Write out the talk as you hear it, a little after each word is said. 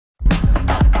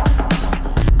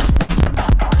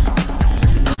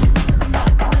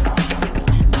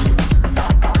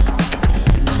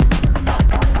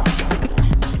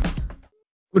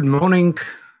Good morning,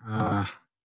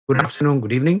 good afternoon,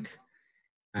 good evening,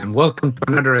 and welcome to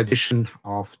another edition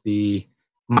of the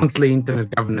monthly Internet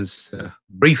Governance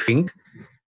briefing.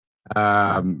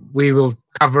 We will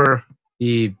cover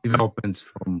the developments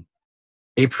from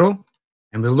April,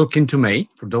 and we'll look into May.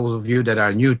 For those of you that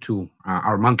are new to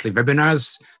our monthly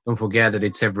webinars, don't forget that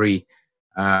it's every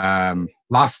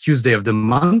last Tuesday of the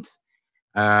month.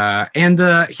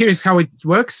 Here is how it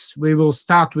works. We will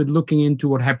start with looking into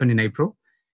what happened in April,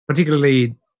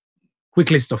 particularly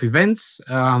quick list of events,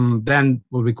 then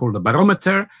what we call the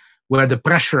barometer, where the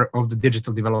pressure of the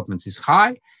digital developments is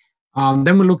high.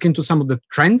 Then we look into some of the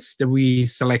trends that we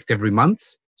select every month.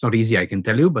 It's not easy, I can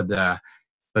tell you,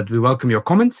 but we welcome your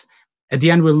comments. At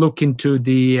the end, we'll look into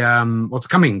the what's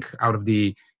coming out of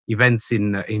the events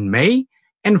in May.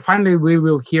 And finally, we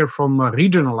will hear from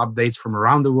regional updates from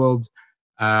around the world.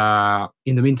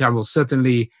 In the meantime, we'll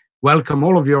certainly welcome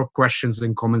all of your questions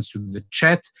and comments to the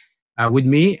chat. With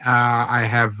me, I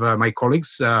have my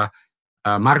colleagues,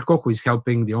 Marco, who is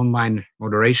helping the online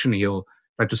moderation. He'll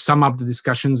try to sum up the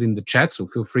discussions in the chat, so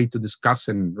feel free to discuss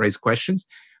and raise questions.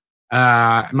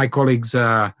 My colleagues,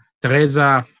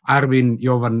 Teresa, Arvin,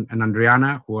 Jovan, and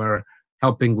Andriana, who are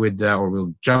helping with, or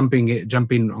will jump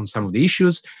in on some of the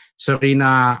issues.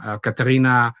 Serena,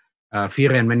 Katarina,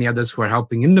 Fire, and many others who are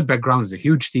helping in the background. There's a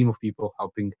huge team of people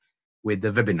helping with the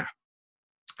webinar.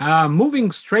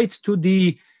 Moving straight to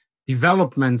the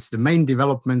developments, the main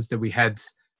developments that we had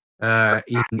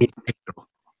in April.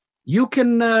 You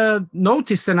can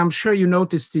notice, and I'm sure you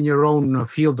noticed in your own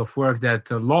field of work, that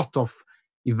a lot of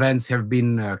events have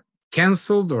been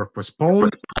cancelled or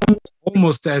postponed,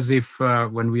 almost as if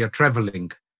when we are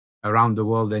traveling around the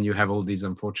world and you have all these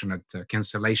unfortunate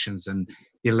cancellations and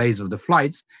delays of the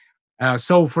flights.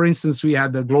 So, for instance, we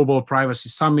had the Global Privacy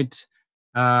Summit,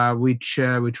 which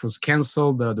was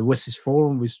cancelled, the WSIS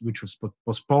Forum, which was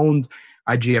postponed,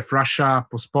 IGF Russia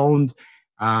postponed,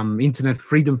 Internet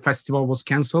Freedom Festival was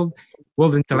cancelled,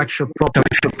 World Intellectual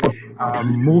Property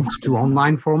moved to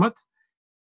online format.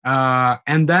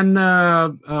 And then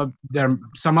there are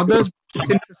some others. It's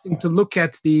interesting to look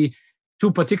at the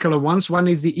two particular ones. One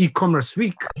is the e-commerce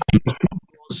week,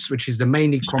 which is the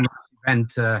main e-commerce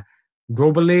event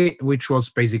globally, which was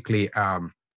basically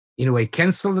in a way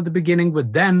cancelled at the beginning,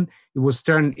 but then it was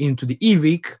turned into the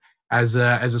e-week as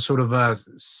a sort of a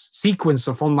sequence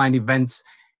of online events,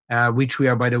 which we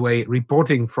are, by the way,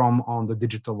 reporting from on the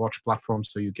Digital Watch platform,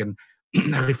 so you can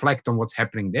reflect on what's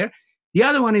happening there. The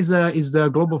other one is the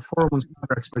Global Forum on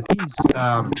Cyber Expertise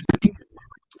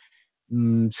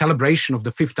celebration of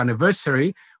the 5th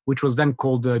anniversary, which was then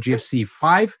called GFC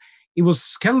 5. It was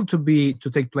scheduled to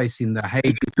take place in The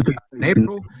Hague in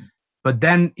April, but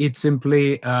then it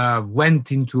simply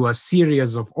went into a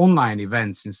series of online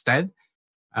events instead,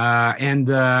 and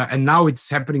now it's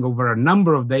happening over a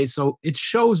number of days. So it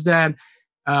shows that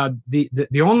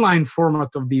the online format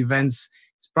of the events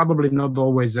is probably not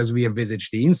always as we envisage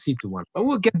the in-situ one, but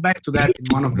we'll get back to that in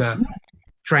one of the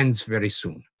trends very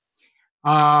soon.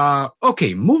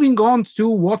 Okay, moving on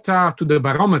to the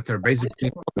barometer,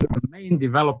 basically the main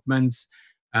developments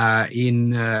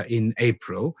in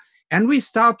April, and we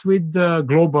start with the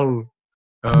global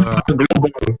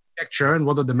architecture and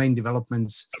what are the main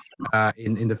developments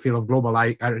in the field of global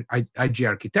IG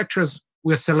architectures.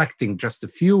 We're selecting just a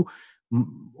few.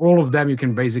 All of them you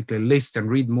can basically list and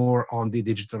read more on the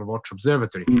Digital Watch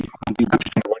Observatory.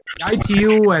 The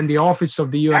ITU and the Office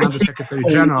of the UN Under Secretary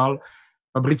General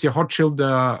Fabrizio Hochschild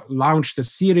launched a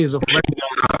series of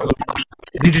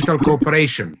digital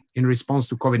cooperation in response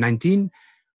to COVID-19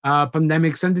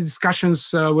 pandemics, and the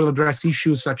discussions will address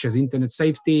issues such as internet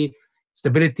safety,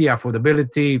 stability,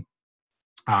 affordability,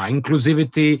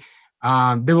 inclusivity.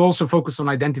 They will also focus on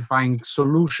identifying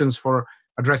solutions for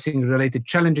addressing related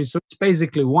challenges. So it's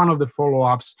basically one of the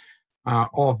follow-ups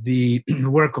of the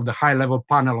work of the high-level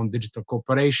panel on digital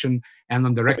cooperation and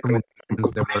on the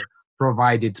recommendations that were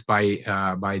provided by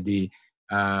the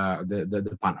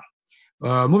panel.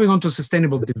 Moving on to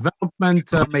sustainable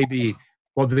development, maybe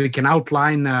what we can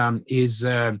outline is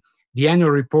the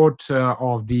annual report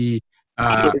of the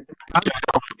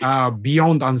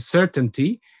Beyond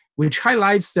Uncertainty, which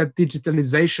highlights that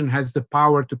digitalization has the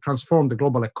power to transform the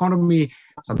global economy,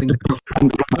 something that we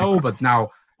know but now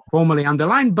formally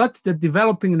underlined, but that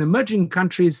developing and emerging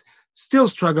countries still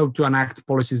struggle to enact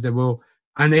policies that will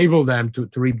enable them to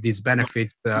reap these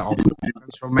benefits of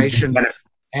transformation.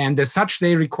 And as such,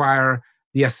 they require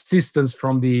the assistance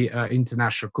from the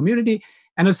international community.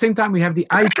 And at the same time, we have the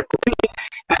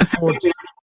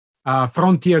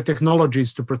frontier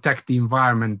technologies to protect the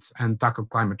environment and tackle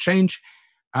climate change,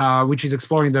 which is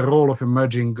exploring the role of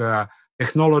emerging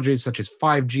technologies such as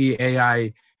 5G,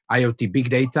 AI, IoT, big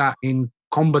data in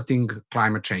combating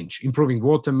climate change, improving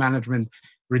water management,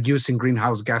 reducing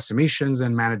greenhouse gas emissions,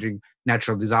 and managing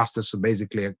natural disasters. So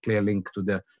basically a clear link to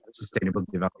the sustainable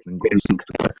development goals.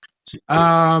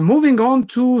 Moving on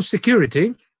to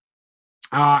security.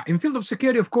 In field of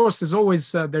security, of course, as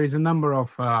always, there is a number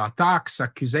of attacks,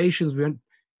 accusations. We're,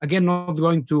 again, not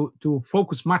going to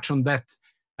focus much on that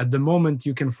at the moment.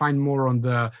 You can find more on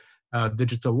the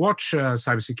Digital Watch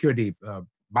cybersecurity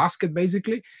basket,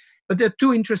 basically. But there are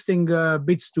two interesting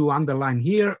bits to underline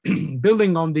here.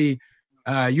 Building on the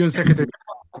UN Secretary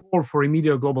call for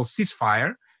immediate global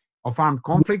ceasefire of armed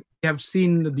conflict, we have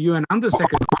seen the UN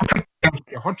Undersecretary,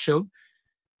 Hochschild,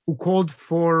 who called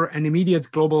for an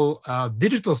immediate global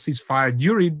digital ceasefire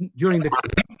during the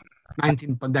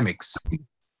COVID-19 pandemics.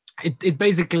 It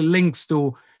basically links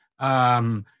to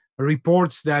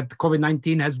reports that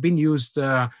COVID-19 has been used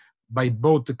by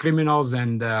both the criminals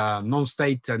and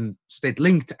non-state and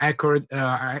state-linked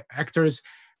actors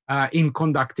in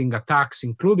conducting attacks,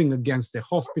 including against the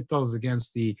hospitals,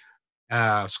 against the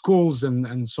schools,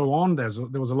 and so on.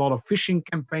 There was a lot of phishing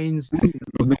campaigns.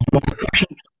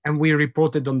 And we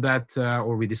reported on that,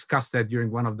 or we discussed that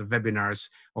during one of the webinars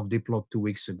of Diplo 2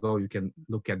 weeks ago. You can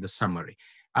look at the summary.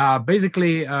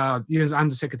 Basically, US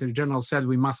Undersecretary General said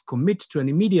we must commit to an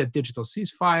immediate digital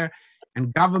ceasefire,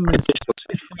 and governments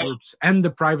groups and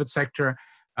the private sector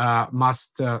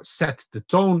must set the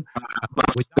tone.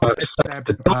 Without that step,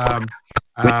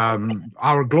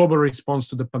 our global response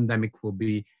to the pandemic will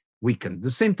be weakened. At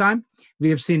the same time, we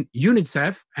have seen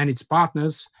UNICEF and its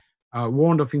partners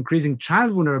warned of increasing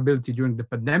child vulnerability during the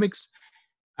pandemics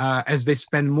as they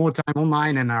spend more time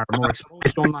online and are more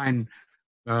exposed to online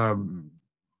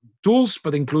tools,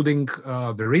 but including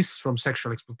the risks from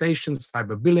sexual exploitation,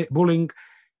 cyberbullying,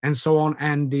 and so on.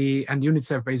 And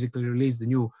UNICEF basically released a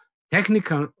new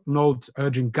technical note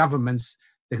urging governments,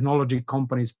 technology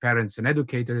companies, parents, and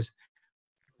educators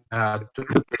to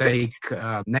take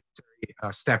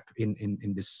necessary step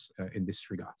in this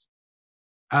regard.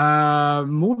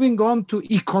 Moving on to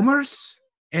e-commerce,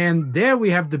 and there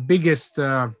we have the biggest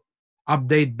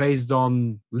update based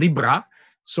on Libra.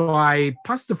 So I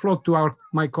pass the floor to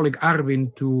my colleague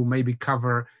Arvin to maybe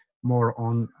cover more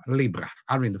on Libra.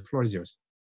 Arvin, the floor is yours.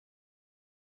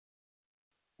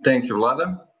 Thank you,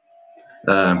 Vlada.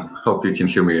 Hope you can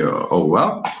hear me all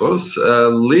well, of course.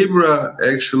 Libra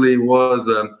actually was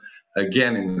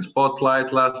again in the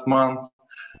spotlight last month.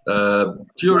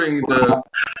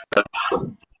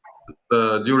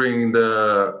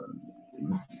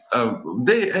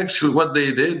 What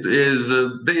they did is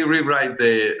they rewrite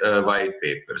the white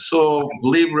paper. So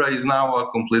Libra is now a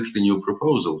completely new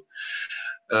proposal.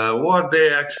 What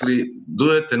they actually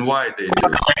do it and why they do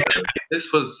it.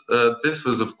 This was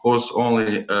of course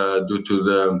only due to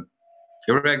the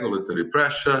regulatory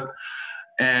pressure,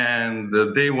 and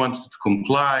they wanted to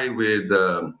comply with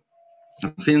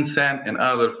FinCEN and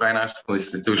other financial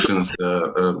institutions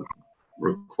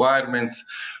requirements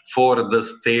for the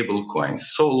stable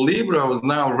coins. So Libra was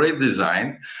now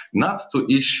redesigned not to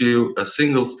issue a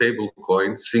single stable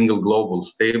coin, single global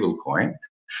stable coin,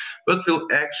 but will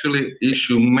actually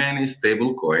issue many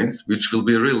stable coins, which will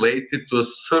be related to a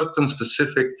certain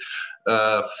specific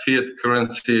fiat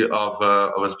currency of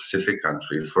a specific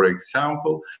country. For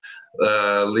example,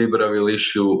 Libra will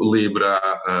issue Libra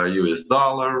US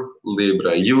dollar,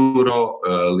 Libra euro,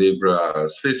 Libra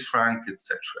Swiss franc,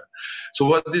 etc. So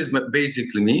what this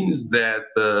basically means that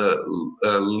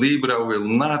Libra will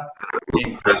not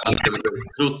be under the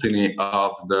scrutiny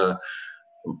of the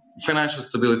Financial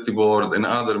Stability Board and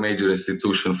other major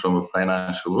institutions from the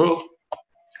financial world,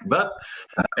 but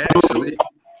actually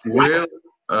will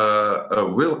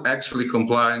actually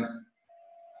comply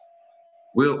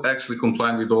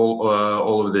with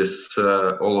all of this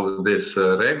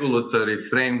regulatory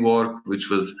framework,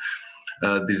 which was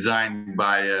designed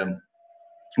by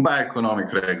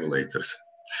economic regulators.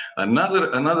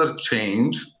 Another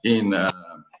change in a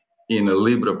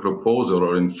Libra proposal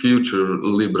or in future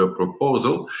Libra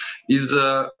proposal is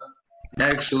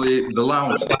actually the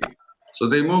launch date. So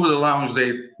they moved the launch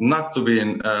date not to be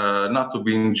in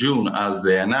June as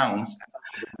they announced,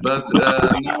 but now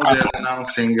they're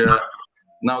announcing.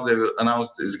 Now they've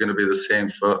announced it's going to be the same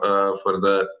for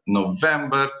the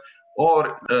November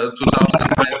or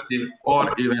 2020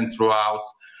 or even throughout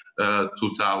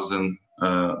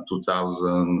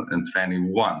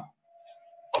 2021.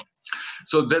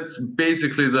 So that's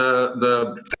basically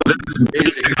the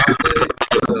basic update.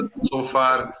 So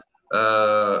far,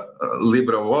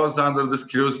 Libra was under the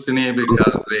scrutiny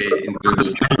because they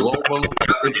introduced a global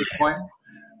stablecoin.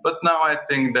 But now I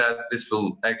think that this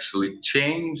will actually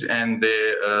change, and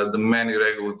the many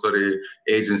regulatory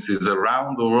agencies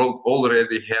around the world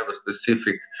already have a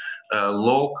specific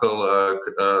local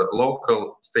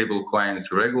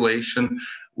stablecoins regulation,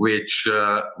 which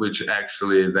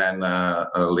actually then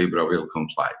Libra will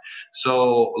comply.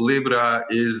 So Libra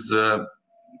is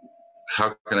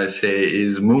how can I say,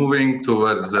 is moving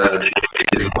towards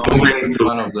becoming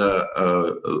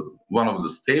one of the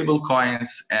stable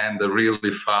coins and a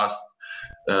really fast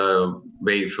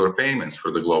way for payments,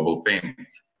 for the global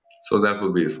payments. So that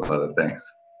would be it, Vlada. Thanks.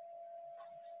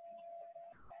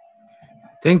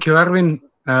 Thank you, Arvin.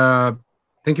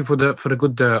 Thank you for the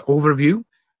good overview.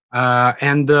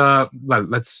 Well,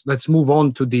 let's move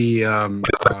on to the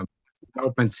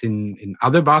developments in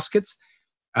other baskets.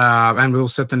 And we'll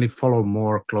certainly follow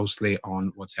more closely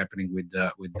on what's happening with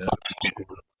the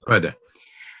further.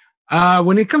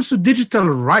 When it comes to digital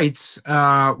rights,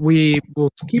 we will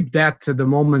skip that at the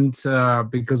moment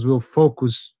because we'll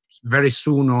focus very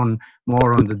soon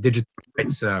more on the digital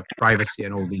rights, privacy,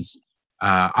 and all these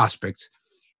aspects.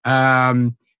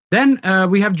 Then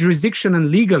we have jurisdiction and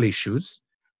legal issues,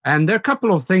 and there are a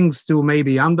couple of things to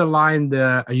maybe underline.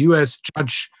 The U.S.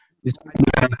 judge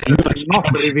decided not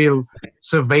to reveal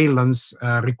surveillance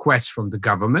requests from the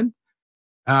government,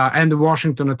 and the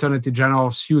Washington Attorney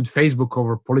General sued Facebook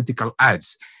over political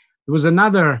ads. There was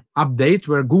another update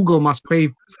where Google must pay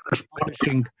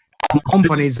publishing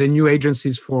companies and new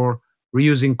agencies for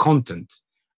reusing content.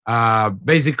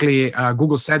 Basically,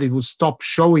 Google said it would stop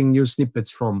showing new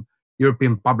snippets from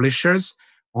European publishers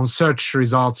on search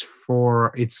results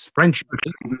for its French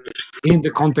users in the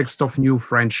context of new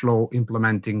French law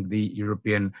implementing the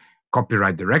European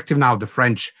Copyright Directive. Now, the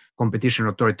French Competition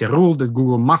Authority ruled that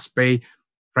Google must pay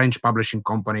French publishing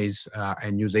companies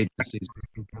and news agencies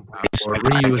for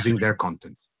reusing their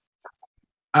content.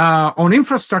 On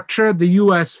infrastructure, the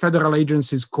US federal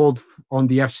agencies called on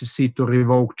the FCC to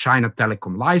revoke China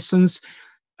Telecom license,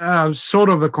 sort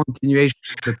of a continuation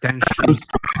of the tensions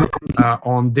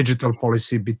on digital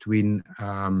policy between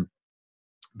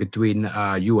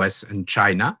US and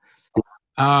China.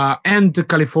 And the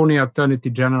California Attorney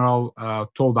General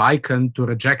told ICANN to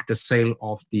reject the sale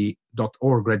of the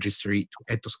 .org registry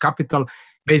to Ethos Capital.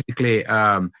 Basically,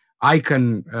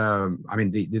 ICANN,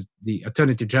 the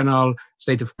Attorney General,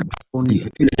 State of California,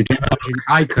 urging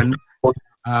ICANN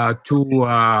to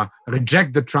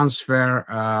reject the transfer.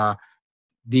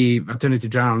 The Attorney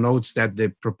General notes that the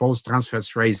proposed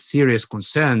transfers raise serious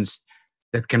concerns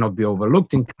that cannot be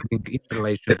overlooked, including in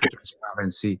relation to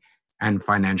transparency and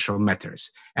financial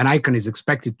matters. And ICANN is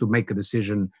expected to make a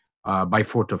decision by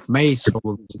 4th of May, so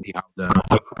we'll see how the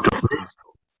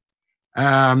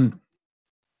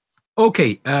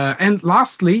okay, and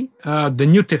lastly, the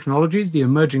new technologies, the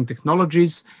emerging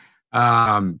technologies,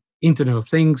 Internet of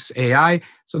Things, AI.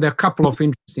 So there are a couple of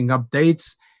interesting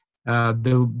updates.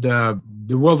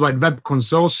 The World Wide Web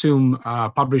Consortium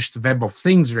published Web of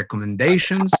Things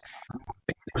recommendations,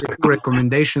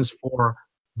 recommendations for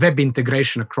web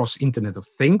integration across Internet of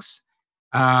Things.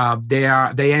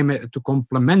 They aim to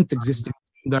complement existing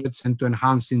standards and to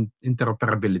enhance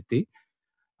interoperability.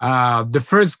 The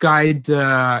first guide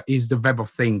is the Web of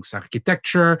Things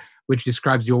architecture, which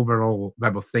describes the overall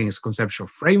Web of Things conceptual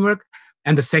framework.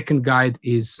 And the second guide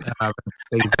is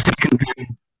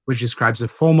which describes the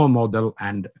formal model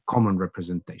and common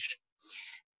representation.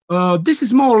 This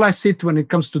is more or less it when it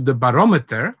comes to the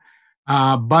barometer,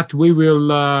 but you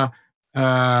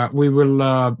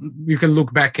can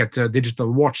look back at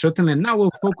Digital Watch certainly. And now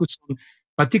we'll focus on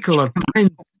particular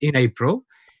trends in April.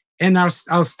 And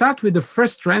I'll start with the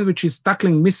first trend, which is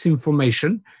tackling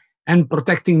misinformation and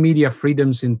protecting media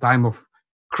freedoms in time of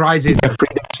crisis.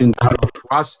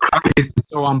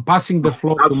 So I'm passing the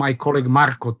floor to my colleague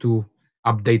Marco to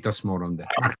update us more on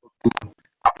that.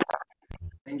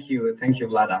 Thank you,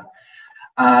 Vlada.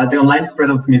 The online spread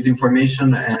of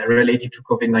misinformation related to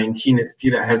COVID-19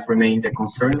 still has remained a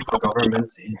concern for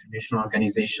governments, international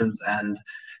organizations, and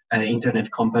internet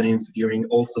companies during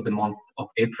also the month of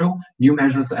April. New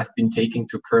measures have been taken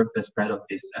to curb the spread of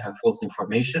this false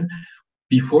information.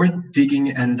 Before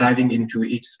digging and diving into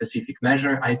each specific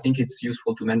measure, I think it's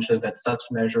useful to mention that such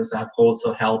measures have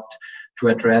also helped to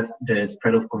address the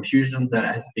spread of confusion that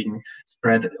has been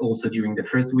spread also during the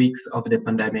first weeks of the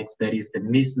pandemic. That is the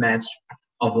mismatch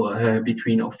of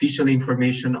between official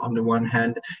information on the one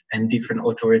hand and different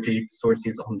authority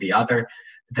sources on the other.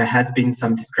 There has been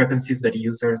some discrepancies that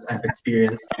users have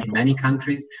experienced in many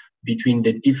countries between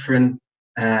the different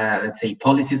let's say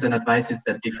policies and advices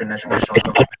that different national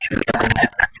governments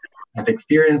have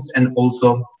experienced, and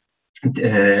also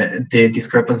the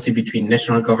discrepancy between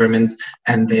national governments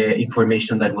and the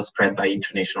information that was spread by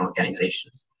international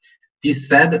organizations. This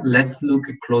said, let's look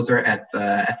closer at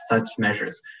such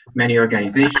measures. Many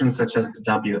organizations, such as the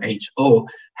WHO,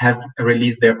 have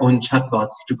released their own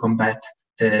chatbots to combat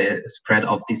the spread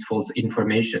of this false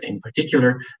information. In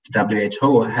particular, the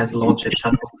WHO has launched a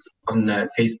chatbot on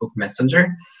Facebook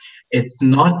Messenger. It's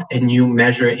not a new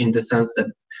measure in the sense that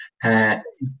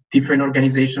different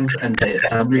organizations and the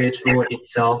WHO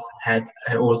itself had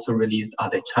also released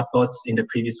other chatbots in the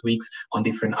previous weeks on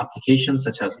different applications,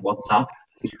 such as WhatsApp.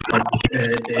 But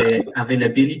the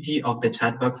availability of the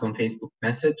chatbots on Facebook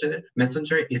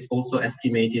Messenger is also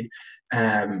estimated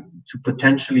to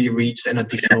potentially reach an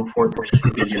additional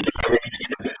 4.2 billion.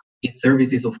 This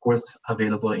service is, of course,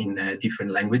 available in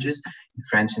different languages, in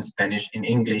French, in Spanish, in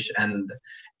English, and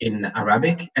in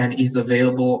Arabic, and is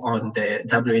available on the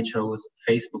WHO's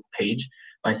Facebook page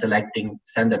by selecting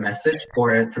send a message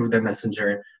or through the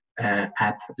Messenger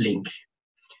app link.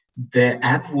 The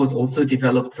app was also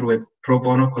developed through a pro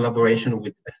bono collaboration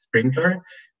with Sprinkler,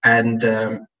 and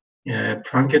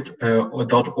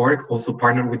Prunket.org also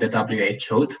partnered with the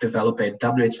WHO to develop a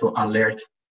WHO alert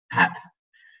app,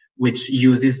 which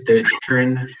uses the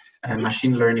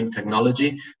machine learning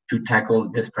technology to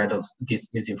tackle the spread of this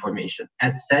misinformation.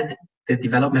 As said, the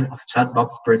development of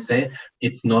chatbots per se,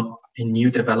 it's not a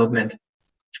new development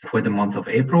for the month of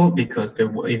April, because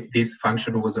this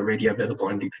function was already available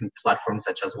on different platforms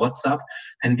such as WhatsApp.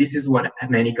 And this is what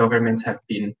many governments have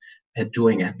been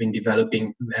doing, have been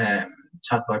developing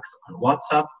chatbots on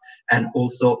WhatsApp, and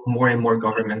also more and more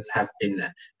governments have been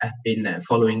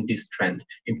following this trend.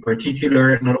 In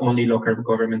particular, not only local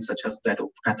governments such as that of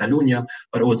Catalonia,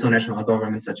 but also national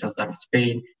governments such as that of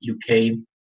Spain, UK,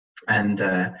 and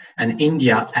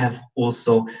India have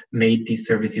also made these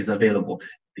services available,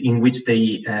 on which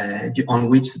they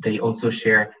also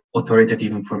share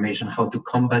authoritative information, how to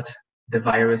combat the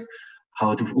virus,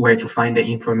 where to find the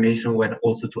information, where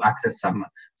also to access some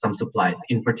supplies.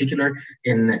 In particular,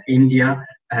 in India,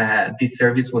 this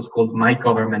service was called My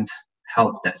Government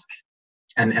Help Desk,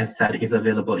 and as said, is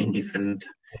available in different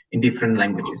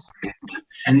languages.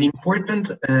 An important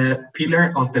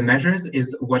pillar of the measures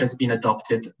is what has been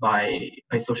adopted by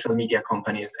social media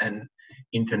companies and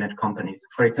internet companies.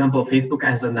 For example, Facebook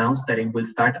has announced that it will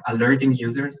start alerting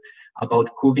users about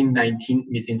COVID-19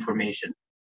 misinformation.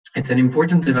 It's an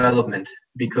important development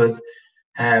because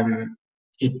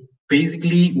it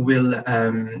basically will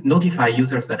notify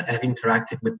users that have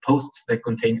interacted with posts that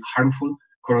contain harmful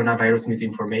coronavirus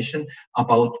misinformation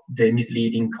about the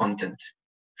misleading content.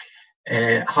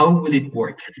 How will it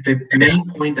work? The main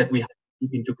point that we have to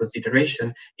take into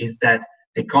consideration is that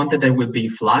the content that will be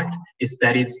flagged is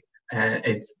that is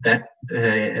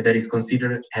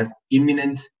considered as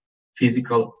imminent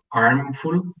physical harm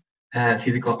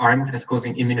as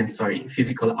causing imminent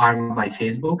physical harm by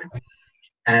Facebook.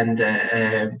 And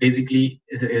basically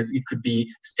it could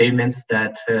be statements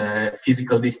that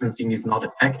physical distancing is not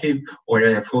effective,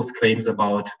 or false claims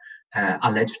about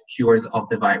alleged cures of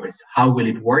the virus. How will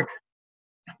it work?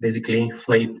 Basically,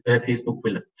 Facebook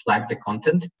will flag the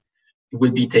content. It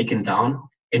will be taken down.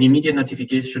 An immediate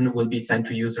notification will be sent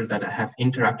to users that have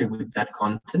interacted with that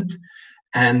content,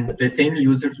 and the same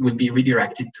users will be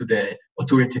redirected to the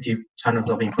authoritative channels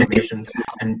of information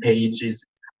and pages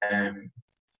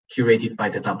curated by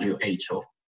the WHO.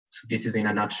 So this is in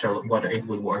a nutshell what it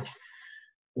will work.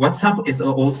 WhatsApp is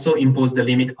also imposed a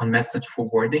limit on message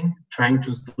forwarding, trying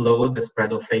to slow the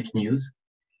spread of fake news.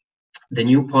 The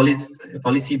new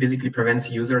policy basically prevents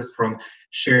users from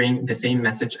sharing the same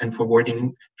message and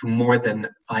forwarding to more than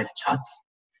 5 chats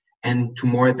and to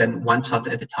more than 1 chat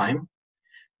at a time.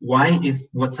 Why is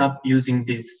WhatsApp using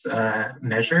this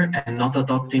measure and not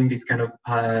adopting this kind of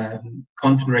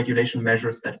content regulation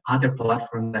measures that other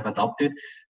platforms have adopted?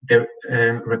 The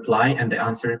reply and the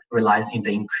answer relies in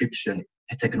the encryption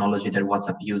technology that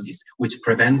WhatsApp uses, which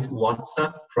prevents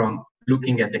WhatsApp from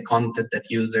looking at the content that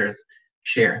users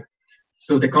share.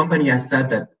 So the company has said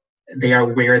that they are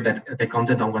aware that the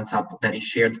content on WhatsApp that is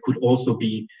shared could also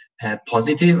be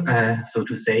positive, so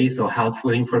to say, so helpful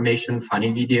information,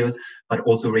 funny videos, but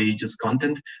also religious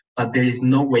content. But there is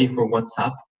no way for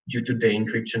WhatsApp, due to the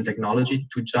encryption technology,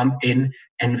 to jump in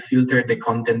and filter the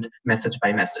content message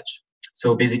by message.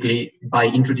 So basically, by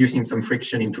introducing some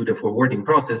friction into the forwarding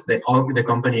process, the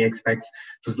company expects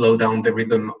to slow down the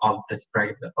rhythm of the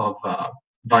spread of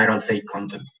viral fake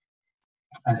content.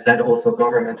 As that, also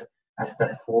government has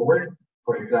stepped forward.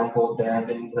 For example, they have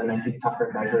implemented tougher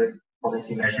measures,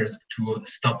 policy measures, to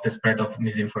stop the spread of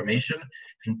misinformation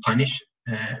and punish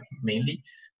mainly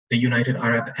the United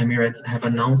Arab Emirates have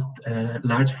announced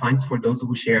large fines for those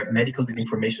who share medical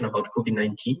disinformation about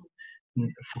COVID-19,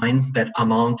 fines that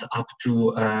amount up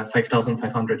to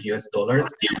 $5,500.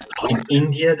 In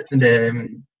India,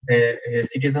 the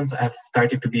citizens have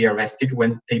started to be arrested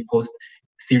when they post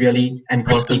serially and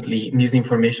constantly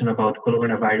misinformation about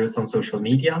coronavirus on social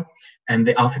media. And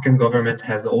the African government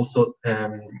has also,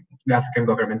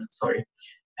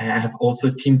 have also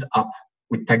teamed up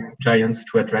with tech giants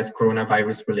to address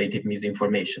coronavirus-related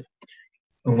misinformation.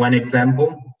 One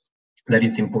example that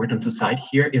is important to cite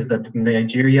here is that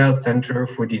Nigeria Center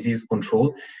for Disease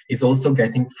Control is also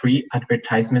getting free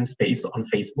advertisement space on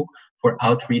Facebook for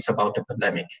outreach about the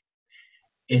pandemic.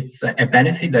 It's a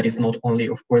benefit that is not only,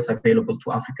 of course, available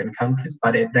to African countries,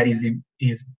 but that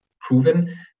is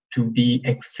proven to be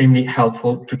extremely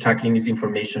helpful to tackling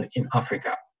misinformation in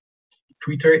Africa.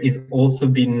 Twitter is also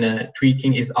been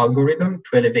tweaking its algorithm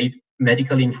to elevate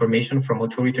medical information from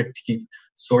authoritative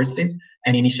sources,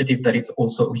 an initiative that is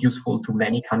also useful to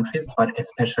many countries, but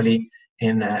especially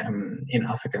in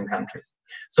African countries.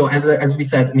 So as we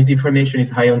said, misinformation is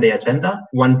high on the agenda.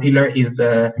 One pillar is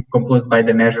composed by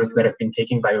the measures that have been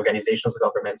taken by organizations,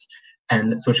 governments,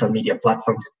 and social media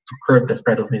platforms to curb the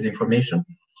spread of misinformation.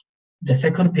 The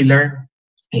second pillar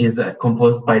is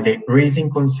composed by the raising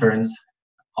concerns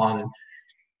on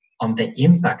the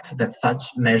impact that such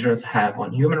measures have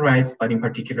on human rights, but in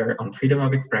particular on freedom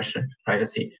of expression,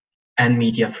 privacy, and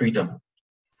media freedom.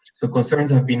 So concerns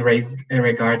have been raised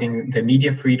regarding the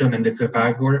media freedom and the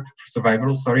survival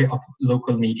of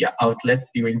local media outlets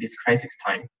during this crisis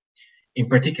time. In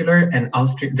particular,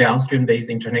 the Austrian-based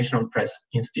International Press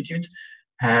Institute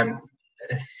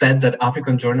said that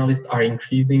African journalists are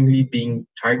increasingly being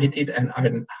targeted and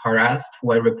harassed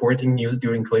while reporting news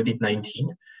during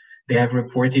COVID-19. They have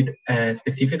reported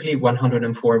specifically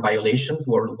 104 violations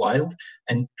worldwide,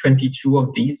 and 22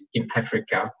 of these in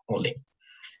Africa only.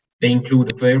 They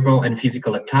include verbal and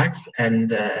physical attacks, and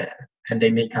they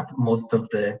make up most of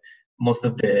the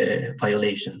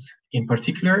violations. In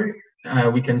particular,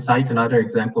 we can cite another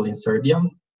example in Serbia,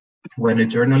 when a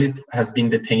journalist has been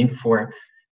detained for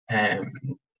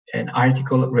an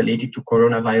article related to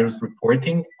coronavirus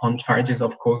reporting on charges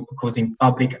of causing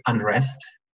public unrest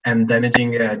and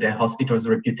damaging the hospital's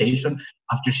reputation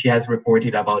after she has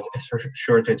reported about a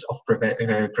shortage of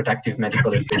protective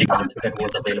medical equipment that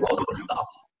was available for staff.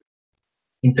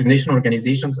 International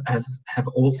organizations have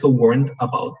also warned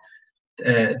about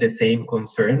the same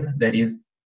concern, that is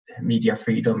media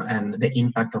freedom and the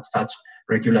impact of such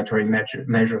regulatory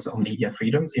measures on media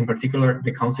freedoms. In particular,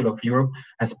 the Council of Europe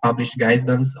has published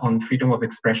guidance on freedom of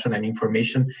expression and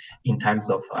information in times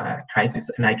of crisis,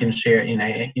 and I can share in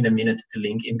a minute the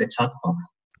link in the chat box.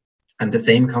 And the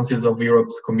same Council of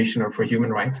Europe's Commissioner for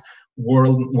Human Rights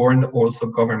warned also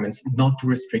governments not to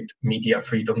restrict media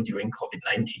freedom during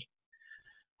COVID-19.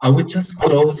 I would just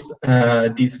close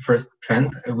this first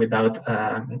trend without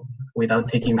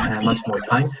taking much more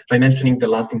time by mentioning the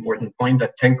last important point,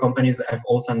 that 10 companies have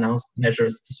also announced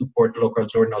measures to support local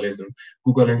journalism.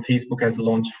 Google and Facebook has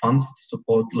launched funds to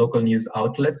support local news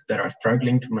outlets that are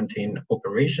struggling to maintain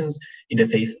operations in the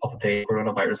face of the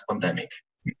coronavirus pandemic.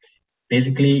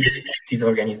 Basically, this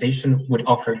organization would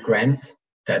offer grants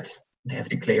that they have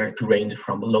declared to range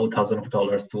from low thousands of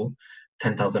dollars to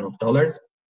 $10,000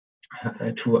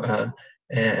 to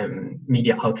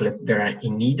media outlets that are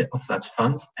in need of such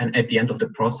funds. And at the end of the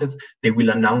process, they will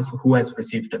announce who has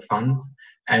received the funds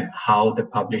and how the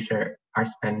publisher are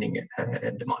spending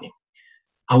the money.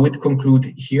 I would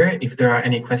conclude here. If there are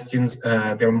any questions,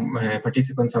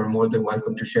 participants are more than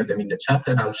welcome to share them in the chat,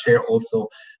 and I'll share also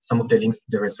some of the links to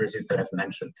the resources that I've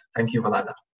mentioned. Thank you,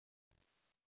 Vlada.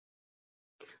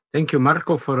 Thank you,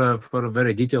 Marco, for a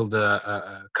very detailed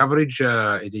coverage.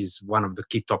 It is one of the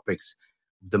key topics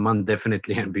of the month,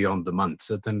 definitely, and beyond the month,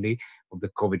 certainly, of the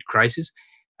COVID crisis.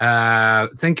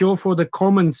 Thank you all for the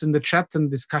comments in the chat and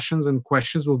discussions and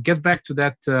questions. We'll get back to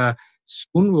that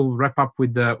soon. We'll wrap up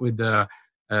with the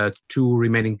two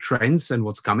remaining trends and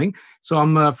what's coming. So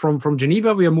I'm from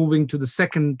Geneva. We are moving to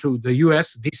the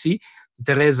US, DC, to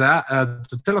Teresa,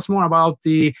 to tell us more about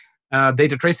the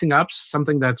data tracing apps,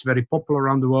 something that's very popular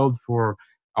around the world for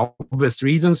obvious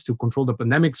reasons to control the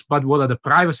pandemics, but what are the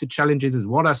privacy challenges and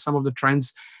what are some of the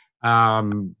trends?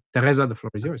 Teresa, the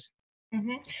floor is yours.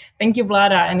 Mm-hmm. Thank you,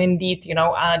 Vlada. And indeed,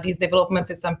 these developments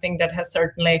is something that has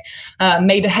certainly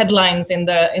made headlines in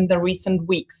the recent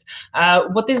weeks.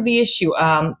 What is the issue?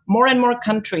 More and more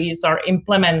countries are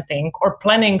implementing or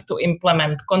planning to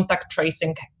implement contact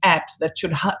tracing apps that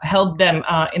should help them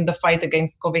in the fight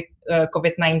against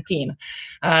COVID-19.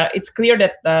 It's clear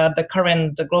that the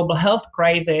current global health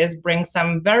crisis brings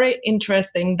some very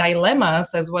interesting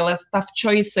dilemmas as well as tough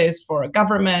choices for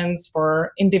governments,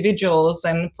 for individuals,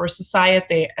 and for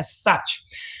society as such.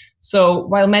 So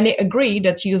while many agree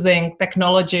that using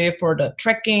technology for the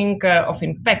tracking of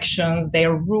infections,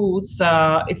 their routes,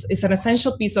 it's an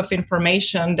essential piece of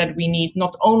information that we need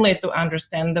not only to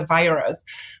understand the virus,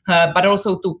 but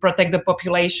also to protect the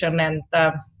population and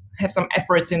have some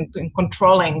efforts in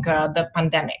controlling the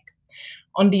pandemic.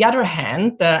 On the other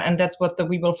hand, and that's what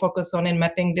we will focus on in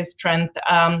mapping this trend,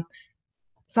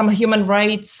 some human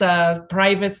rights,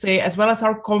 privacy, as well as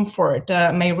our comfort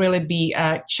may really be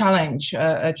challenged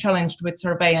with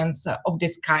surveillance of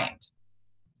this kind.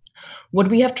 What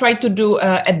we have tried to do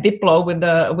at Diplo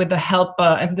with the help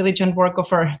and diligent work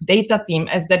of our data team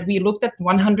is that we looked at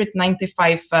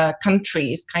 195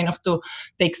 countries, kind of to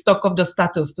take stock of the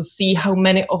status, to see how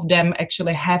many of them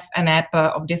actually have an app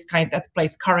of this kind at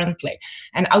place currently.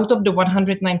 And out of the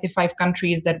 195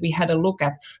 countries that we had a look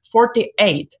at,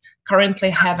 48 currently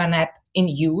have an app in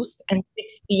use, and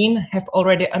 16 have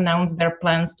already announced their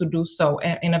plans to do so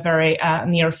in a very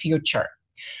near future.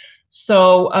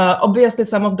 So obviously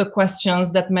some of the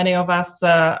questions that many of us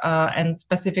and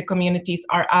specific communities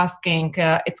are asking,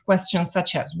 it's questions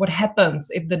such as, what happens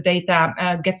if the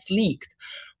data gets leaked?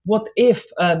 What if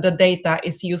the data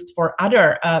is used for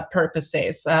other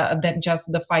purposes than just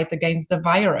the fight against the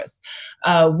virus?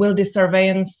 Will the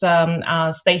surveillance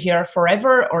stay here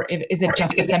forever, or is it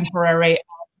just a temporary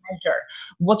measure?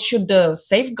 What should the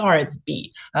safeguards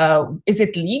be? Is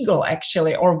it legal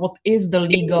actually, or what is the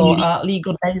legal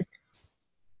basis?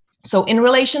 So in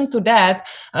relation to that,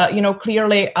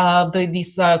 clearly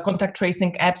these contact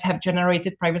tracing apps have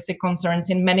generated privacy concerns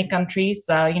in many countries.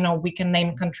 We can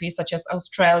name countries such as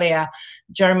Australia,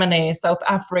 Germany, South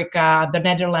Africa, the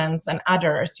Netherlands, and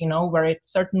others, where it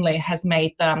certainly has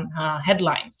made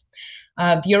headlines.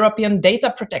 The European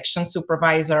Data Protection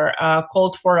Supervisor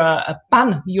called for a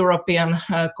pan-European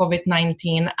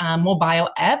COVID-19 mobile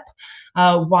app,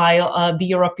 while the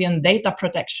European Data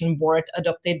Protection Board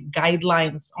adopted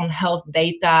guidelines on health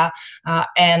data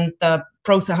and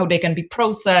how they can be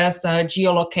processed,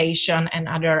 geolocation, and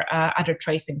other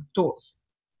tracing tools.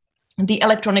 The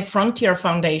Electronic Frontier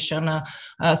Foundation,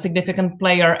 a significant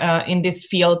player in this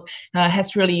field,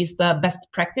 has released best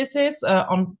practices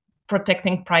on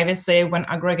protecting privacy when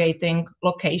aggregating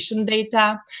location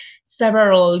data.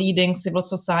 Several leading civil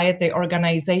society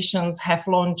organizations have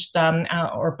launched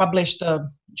or published a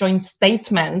joint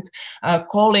statement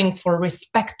calling for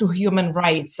respect to human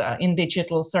rights in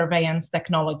digital surveillance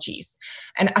technologies.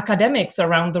 And academics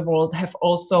around the world have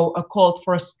also called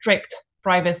for strict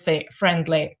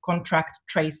privacy-friendly contract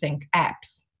tracing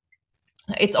apps.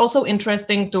 It's also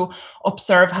interesting to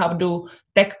observe how do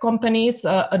tech companies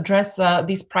address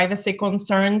these privacy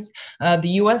concerns.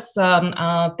 The US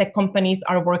tech companies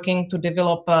are working to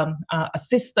develop a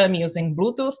system using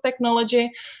Bluetooth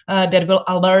technology that will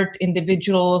alert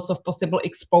individuals of possible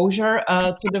exposure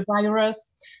to the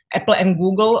virus. Apple and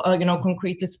Google,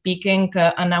 concretely speaking,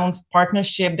 announced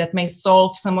partnership that may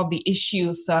solve some of the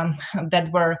issues that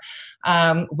were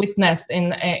witnessed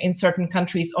in certain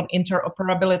countries on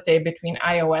interoperability between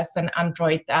iOS and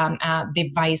Android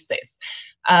devices.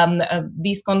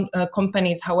 These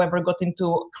companies, however, got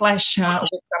into clash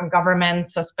with some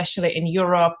governments, especially in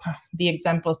Europe. The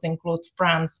examples include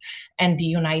France and the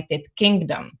United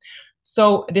Kingdom.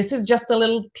 So this is just a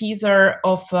little teaser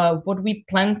of what we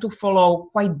plan to follow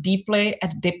quite deeply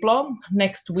at Diplo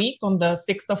next week on the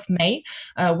 6th of May.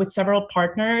 With several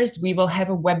partners, we will have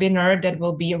a webinar that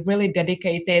will be really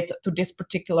dedicated to this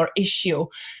particular issue.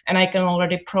 And I can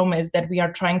already promise that we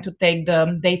are trying to take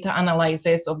the data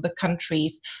analysis of the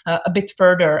countries a bit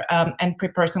further and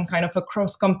prepare some kind of a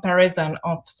cross comparison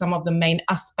of some of the main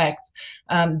aspects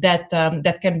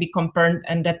that can be compared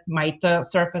and that might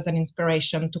serve as an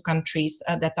inspiration to countries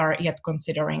that are yet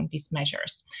considering these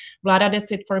measures. Vlada,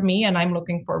 that's it for me, and I'm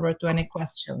looking forward to any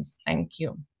questions. Thank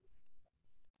you.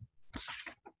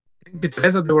 Thank you,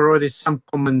 Teresa. There were already some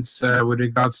comments with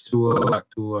regards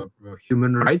to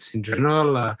human rights in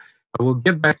general. I will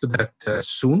get back to that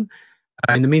soon.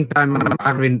 In the meantime,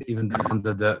 Arvin, even though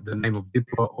under the name of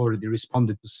Diplo, already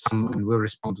responded to some and will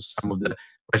respond to some of the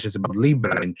questions about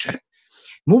Libra in chat.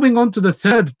 Moving on to the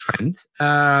third trend,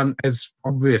 as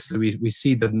obviously we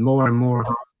see that more and more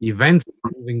events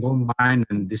are moving online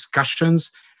and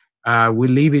discussions.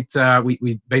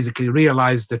 We basically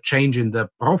realize the change in the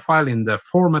profile, in the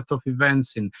format of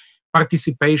events, in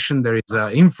participation. There is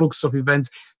an influx of events.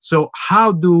 So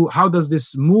how does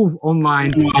this move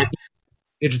online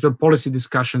digital policy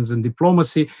discussions and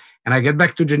diplomacy. And I get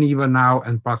back to Geneva now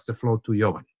and pass the floor to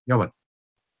Jovan. Jovan.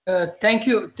 Thank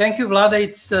you, Vlada.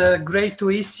 It's great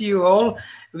to see you all.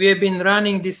 We have been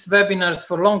running these webinars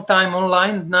for a long time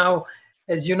online. Now,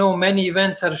 as you know, many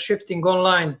events are shifting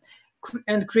online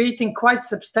and creating quite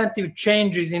substantive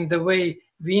changes in the way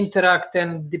we interact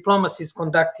and diplomacy is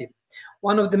conducted.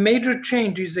 One of the major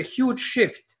changes is a huge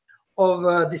shift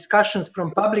of discussions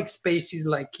from public spaces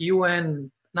like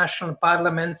UN, national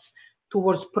parliaments,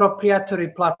 towards proprietary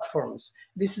platforms.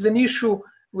 This is an issue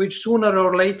which sooner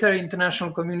or later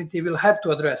international community will have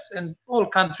to address, and all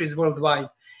countries worldwide.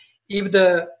 If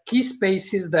the key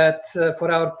spaces that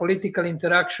for our political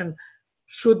interaction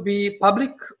should be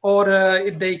public, or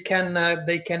they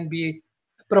can be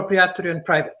proprietary and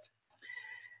private.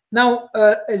 Now,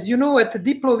 as you know, at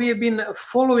Diplo, we have been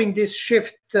following this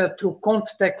shift through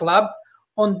ConfTech Lab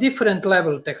on different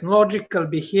levels: technological,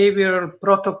 behavioral,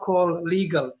 protocol,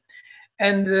 legal.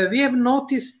 And we have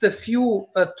noticed a few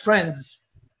trends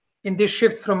in this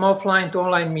shift from offline to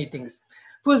online meetings.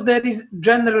 First, there is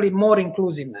generally more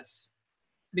inclusiveness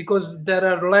because there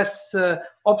are less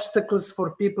obstacles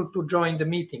for people to join the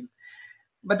meeting.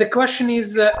 But the question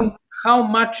is how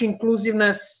much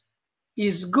inclusiveness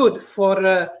is good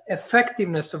for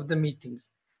effectiveness of the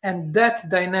meetings. And that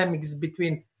dynamics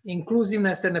between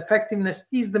inclusiveness and effectiveness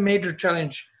is the major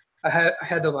challenge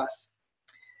ahead of us.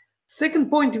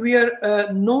 Second point, we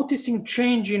are noticing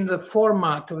change in the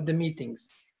format of the meetings.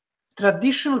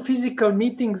 Traditional physical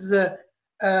meetings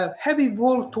have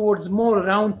evolved towards more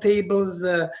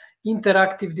roundtables,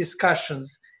 interactive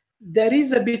discussions. There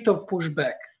is a bit of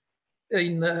pushback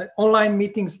in online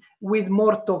meetings with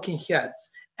more talking heads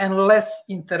and less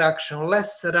interaction,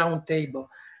 less roundtable.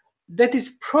 That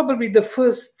is probably the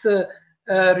first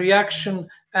reaction,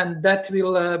 and that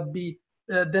will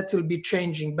be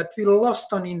changing. But we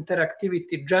lost on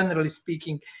interactivity, generally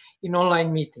speaking, in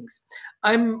online meetings.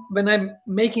 When I'm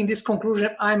making this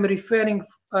conclusion, I'm referring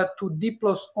to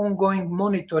Diplo's ongoing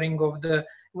monitoring of the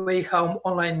way how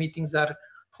online meetings are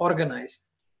organized.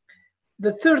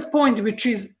 The third point, which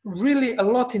is really a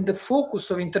lot in the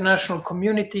focus of international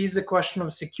community, is the question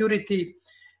of security,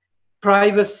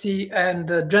 privacy, and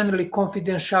generally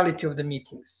confidentiality of the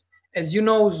meetings. As you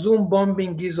know, Zoom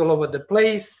bombing is all over the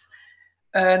place.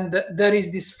 And there is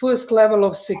this first level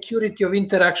of security of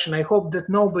interaction. I hope that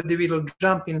nobody will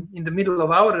jump in the middle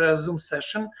of our Zoom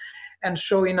session and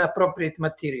show inappropriate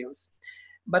materials.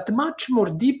 But much more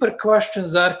deeper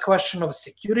questions are question of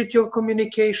security of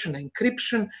communication,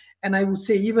 encryption, and I would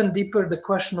say even deeper, the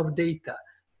question of data.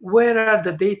 Where are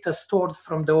the data stored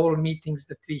from the all meetings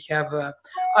that we have,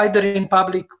 either in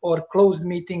public or closed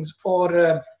meetings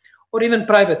or even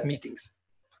private meetings?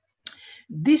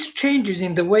 These changes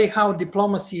in the way how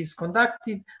diplomacy is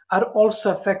conducted are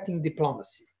also affecting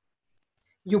diplomacy.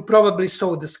 You probably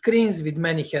saw the screens with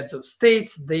many heads of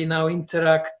states. They now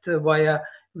interact via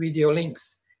video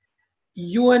links.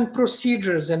 UN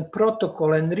procedures and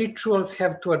protocol and rituals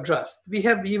have to adjust. We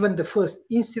have even the first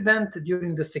incident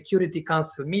during the Security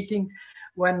Council meeting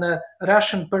when a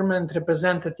Russian permanent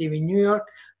representative in New York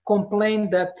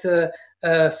complained that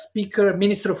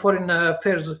Minister of Foreign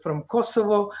Affairs from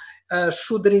Kosovo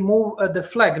should remove the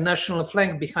flag, national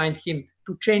flag behind him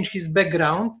to change his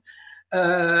background,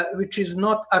 which is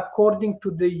not according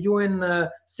to the UN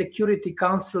Security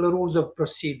Council rules of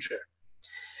procedure.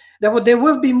 Therefore, there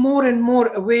will be more and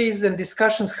more ways and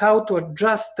discussions how to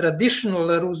adjust traditional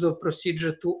rules of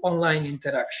procedure to online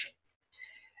interaction.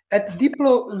 At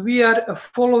Diplo, we are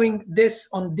following this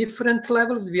on different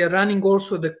levels. We are running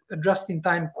also the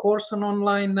just-in-time course on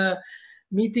online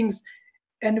meetings.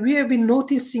 And we have been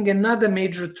noticing another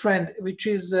major trend, which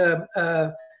is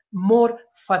more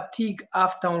fatigue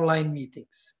after online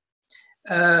meetings.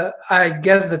 I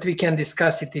guess that we can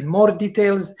discuss it in more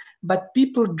details, but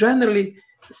people generally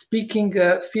speaking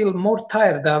feel more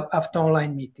tired after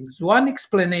online meetings. One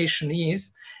explanation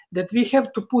is that we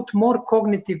have to put more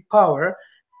cognitive power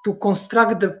to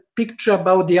construct the picture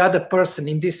about the other person.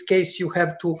 In this case, you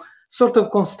have to sort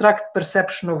of construct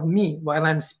perception of me while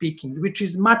I'm speaking, which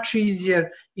is much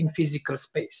easier in physical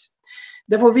space.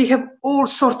 Therefore, we have all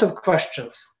sorts of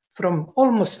questions, from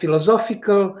almost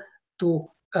philosophical to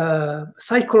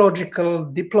psychological,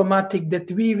 diplomatic,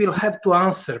 that we will have to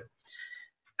answer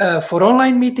for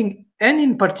online meeting, and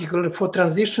in particular for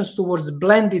transitions towards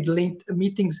blended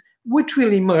meetings, which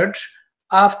will emerge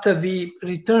after we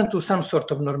return to some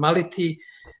sort of normality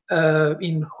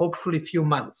in hopefully few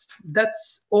months.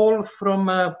 That's all from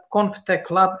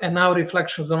ConfTech Lab and our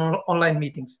reflections on online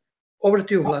meetings. Over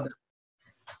to you, Vlada.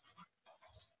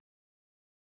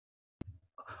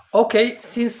 Okay,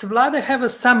 since Vlada have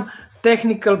some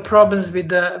technical problems with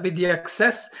the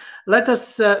access. Let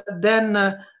us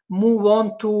then move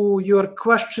on to your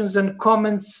questions and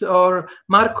comments. Or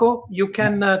Marco, you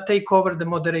can take over the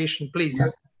moderation, please.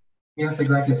 Yes. Yes,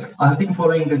 exactly. I've been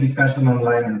following the discussion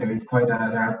online, and there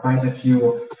are quite a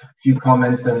few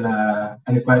comments and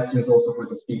questions also for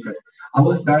the speakers. I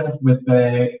will start with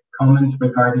the comments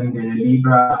regarding the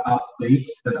Libra update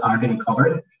that Arvin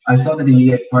covered. I saw that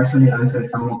he partially answered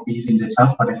some of these in the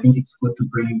chat, but I think it's good to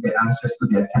bring the answers to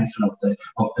the attention of the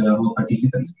whole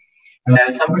participants.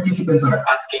 Some participants are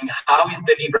asking, how is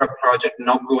the Libra project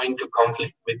not going to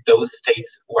conflict with those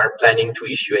states who are planning to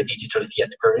issue a digital fiat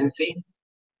currency?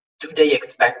 Do they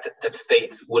expect that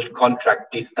states will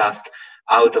contract this task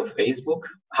out of Facebook,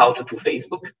 out to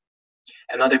Facebook?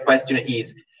 Another question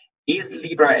is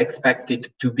Libra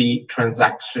expected to be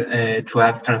to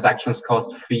have transactions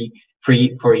cost free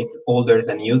for its holders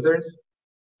and users?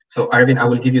 So Arvin, I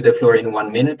will give you the floor in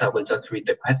 1 minute. I will just read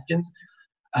the questions.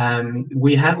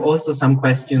 We have also some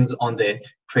questions on the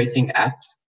tracing apps.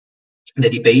 The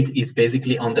debate is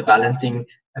basically on the balancing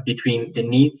between the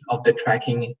needs of the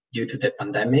tracking due to the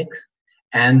pandemic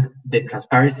and the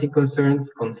transparency concerns,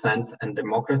 consent, and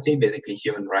democracy, basically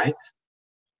human rights.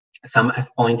 Some have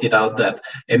pointed out that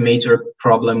a major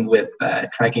problem with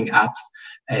tracking apps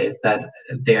is that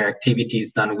their activity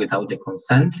is done without the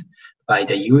consent by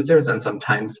the users and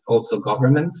sometimes also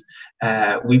governments.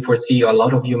 We foresee a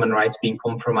lot of human rights being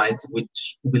compromised,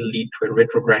 which will lead to a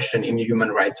retrogression in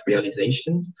human rights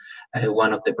realizations.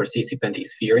 One of the participants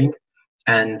is fearing.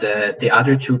 And the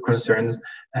other two concerns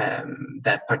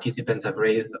that participants have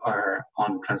raised are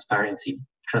on transparency.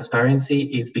 Transparency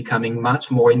is becoming much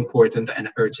more important and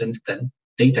urgent than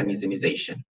data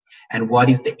minimization. And what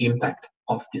is the impact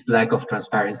of this lack of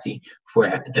transparency for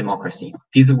democracy?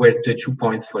 These were the 2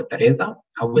 points for Teresa.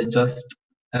 I will just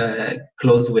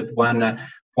close with one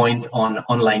point on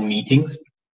online meetings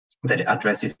that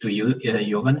addresses to you,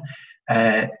 Jovan.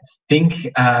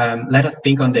 Let us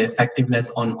think on the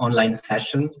effectiveness on online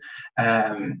sessions,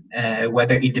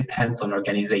 whether it depends on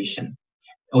organization.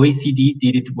 OECD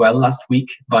did it well last week,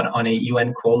 but on a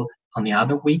UN call on the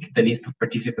other week, the list of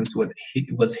participants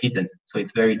was hidden, so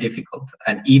it's very difficult.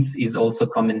 And IBS is also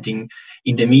commenting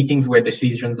in the meetings where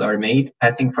decisions are made,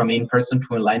 passing from in-person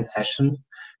to online sessions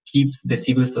keeps the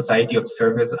civil society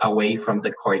observers away from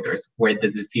the corridors where the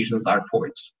decisions are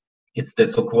forged. It's the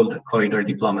so-called corridor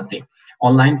diplomacy.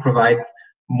 Online provides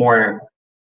more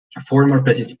formal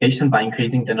participation by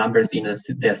increasing the numbers in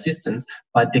the assistance,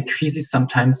 but decreases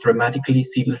sometimes dramatically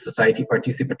civil society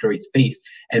participatory space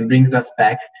and brings us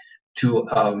back to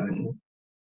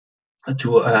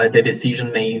the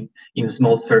decision made in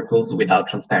small circles without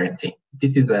transparency.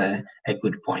 This is a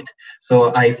good point.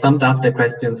 So I summed up the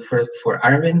questions first for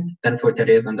Arvin, then for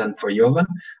Teresa, and then for Jovan.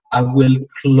 I will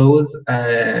close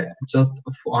just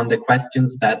on the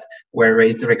questions that were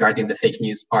raised regarding the fake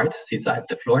news part, since I have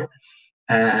the floor.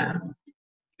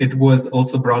 It was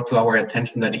also brought to our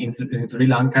attention that in Sri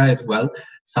Lanka as well,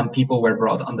 some people were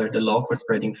brought under the law for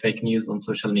spreading fake news on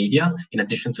social media, in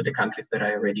addition to the countries that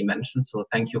I already mentioned. So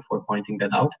thank you for pointing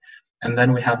that out. And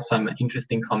then we have some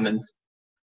interesting comments,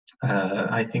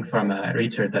 I think from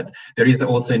Richard, that there is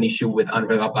also an issue with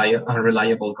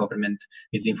unreliable government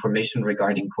misinformation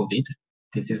regarding COVID.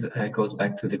 This is goes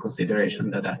back to the consideration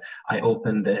that I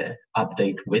opened the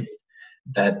update with,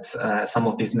 that some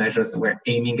of these measures were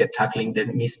aiming at tackling the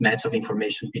mismatch of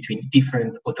information between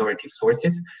different authoritative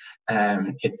sources.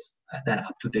 It's then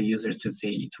up to the users to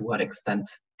see to what extent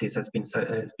this has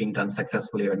been done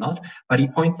successfully or not. But he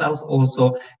points out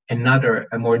also a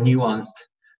more nuanced,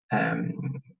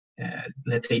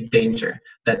 let's say, danger,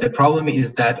 that the problem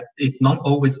is that it's not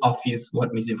always obvious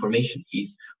what misinformation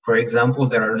is. For example,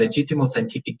 there are legitimate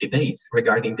scientific debates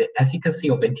regarding the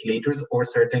efficacy of ventilators or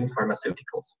certain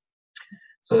pharmaceuticals.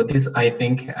 So this, I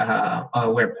think,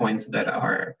 were points that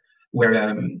were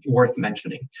worth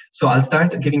mentioning. So I'll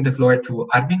start giving the floor to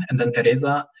Arvin, and then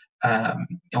Teresa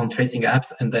on tracing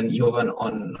apps, and then Jovan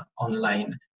on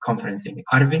online conferencing.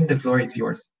 Arvin, the floor is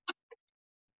yours.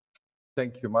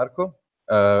 Thank you, Marco.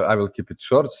 I will keep it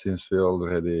short since we're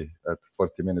already at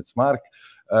 40 minutes mark.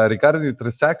 Regarding the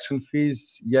transaction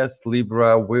fees, yes,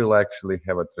 Libra will actually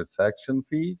have a transaction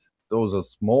fees. Those are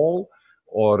small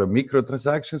or micro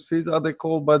transactions fees are they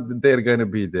called, but they're going to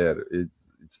be there.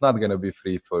 It's not going to be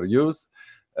free for use,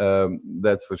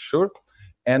 that's for sure.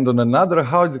 And on another,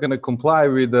 how it's going to comply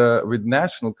with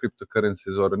national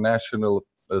cryptocurrencies or national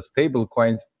stable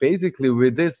coins. Basically,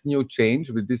 with this new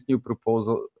change, with this new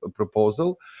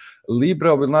proposal,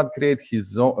 Libra will not create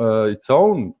its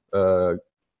own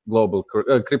global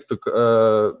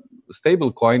crypto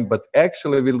stable coin, but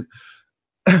actually will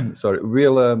sorry,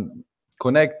 will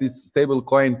connect this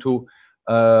stablecoin to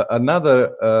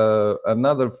another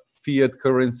fiat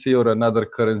currency or another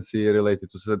currency related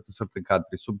to certain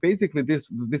countries. So basically, this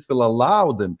will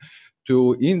allow them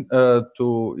to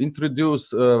introduce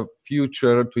to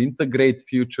integrate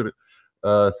future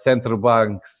central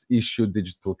banks issue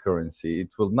digital currency.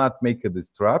 It will not make a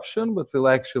disruption, but will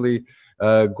actually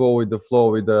go with the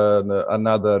flow with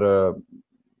another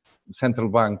central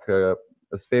bank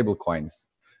stable coins.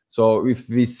 So if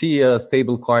we see a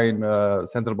stable coin,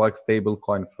 central bank stable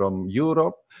coin from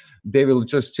Europe, they will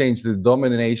just change the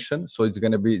denomination. So it's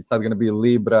not going to be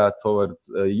Libra towards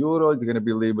Euro. It's going to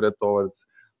be Libra towards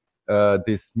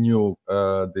this new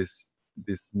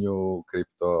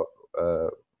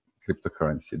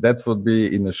cryptocurrency. That would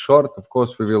be in a short. Of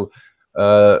course, we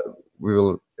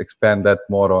will expand that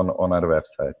more on our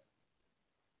website.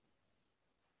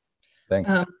 Thanks.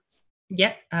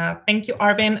 Yeah, thank you,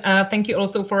 Arvin. Thank you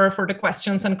also for the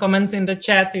questions and comments in the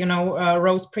chat. You know,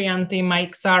 Rose Priyanti,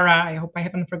 Mike, Sarah, I hope I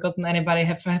haven't forgotten anybody,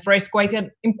 have raised quite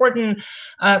important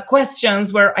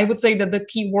questions where I would say that the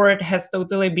key word has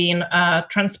totally been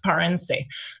transparency.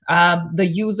 The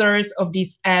users of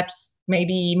these apps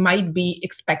might be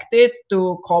expected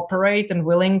to cooperate and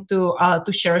willing to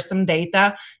share some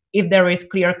data if there is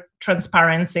clear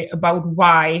transparency about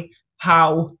why,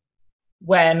 how,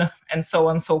 when, and so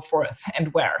on and so forth,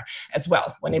 and where as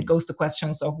well, when it goes to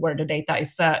questions of where the data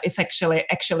is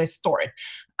actually stored.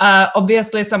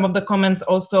 Obviously, some of the comments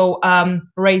also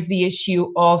raise the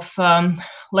issue of,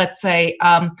 let's say,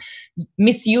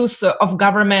 misuse of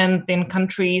government in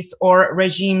countries or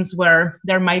regimes where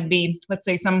there might be, let's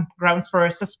say, some grounds for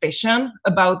suspicion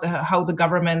about how the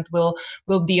government will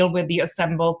deal with the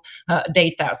assembled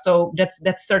data. So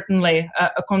that's certainly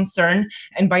a concern.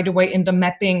 And by the way, in the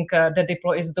mapping that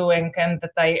Diplo is doing and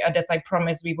that I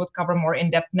promised we would cover more in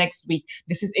depth next week,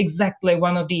 this is exactly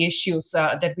one of the issues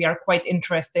that we are quite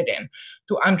interested in,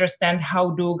 to understand how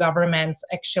do governments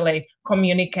actually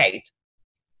communicate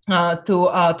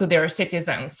to their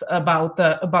citizens about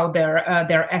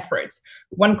their efforts.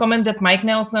 One comment that Mike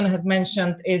Nelson has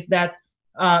mentioned is that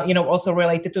also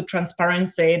related to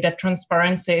transparency, that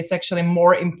transparency is actually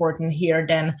more important here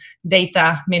than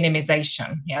data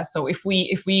minimization. Yeah, so if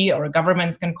we or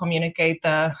governments can communicate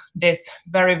this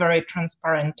very, very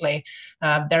transparently,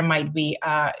 it might be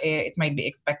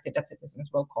expected that citizens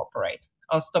will cooperate.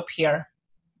 I'll stop here.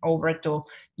 Over to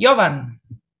Jovan.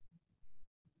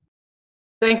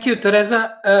 Thank you,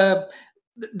 Teresa.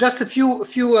 Just a few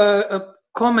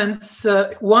comments.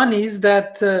 One is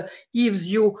that Yves,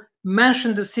 you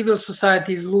mentioned the civil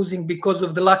society is losing because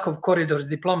of the lack of corridors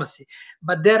diplomacy,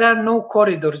 but there are no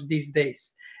corridors these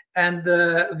days, and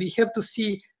we have to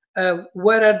see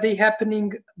where are they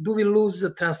happening. Do we lose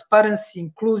transparency,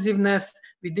 inclusiveness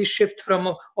with this shift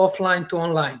from offline to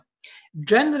online?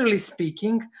 Generally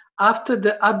speaking, after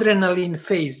the adrenaline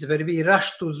phase where we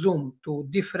rush to Zoom, to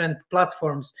different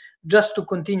platforms just to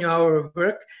continue our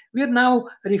work, we are now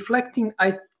reflecting,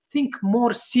 I think,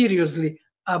 more seriously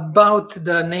about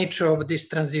the nature of this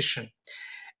transition.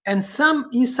 And some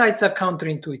insights are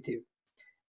counterintuitive.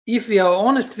 If we are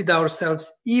honest with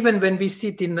ourselves, even when we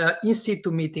sit in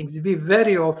in-situ meetings, we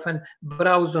very often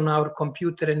browse on our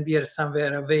computer and we are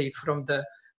somewhere away from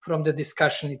the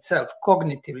discussion itself,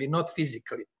 cognitively, not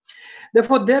physically.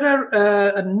 Therefore, there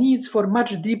are needs for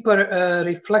much deeper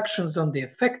reflections on the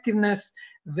effectiveness,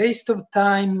 waste of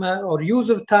time or use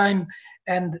of time,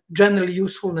 and general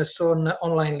usefulness on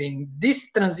online learning.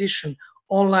 This transition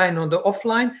online on the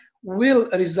offline will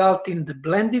result in the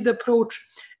blended approach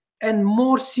and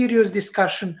more serious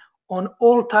discussion on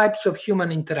all types of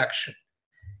human interaction,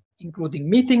 including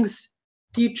meetings,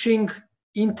 teaching,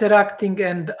 interacting,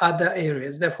 and other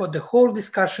areas. Therefore, the whole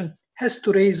discussion has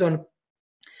to raise on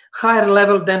higher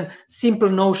level than simple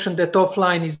notion that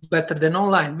offline is better than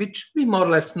online, which we more or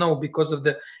less know because of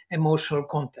the emotional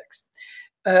context.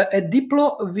 At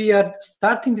Diplo, we are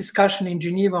starting discussion in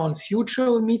Geneva on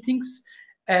future meetings,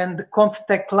 and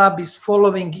ConfTech Lab is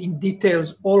following in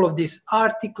details all of these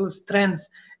articles, trends,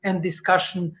 and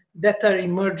discussion that are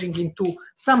emerging into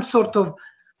some sort of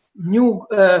new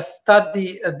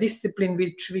study discipline,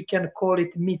 which we can call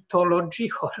it mythology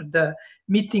or the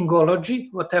meetingology,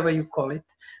 whatever you call it.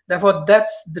 Therefore,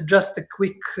 that's just a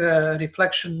quick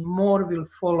reflection. More will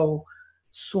follow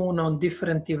soon on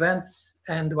different events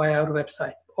and via our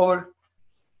website. Or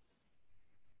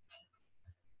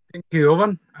thank you,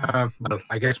 Jovan. Well,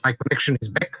 I guess my connection is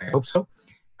back. I hope so.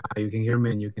 You can hear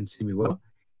me and you can see me well.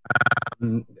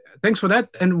 Thanks for that.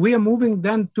 And we are moving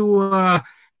then to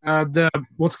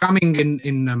what's coming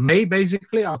in May,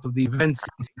 basically, out of the events.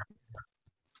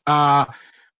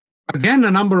 again,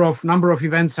 a number of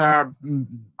events are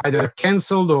either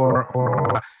cancelled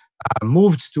or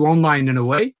moved to online in a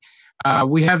way.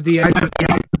 We have the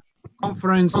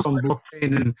conference on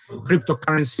blockchain and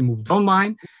cryptocurrency moved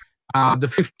online. The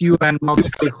 5th UN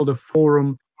Multi-Stakeholder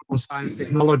Forum on Science,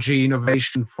 Technology,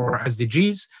 Innovation for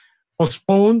SDGs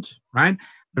postponed, right?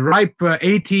 The RIPE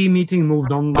AT meeting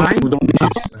moved online,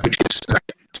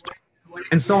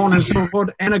 and so on and so forth.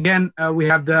 And again, we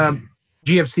have the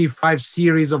GFC 5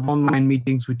 series of online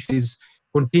meetings, which is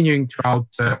continuing throughout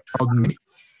May.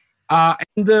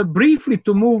 And briefly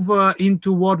to move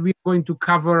into what we're going to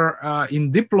cover in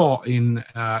Diplo in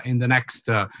the next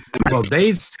 12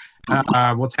 days,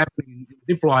 what's happening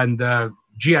in Diplo and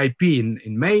GIP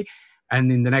in May and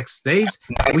in the next days.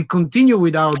 We continue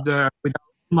with our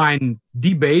online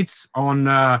debates on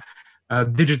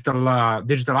digital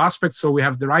aspects. So we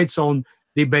have the Rights On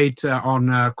debate on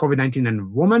COVID-19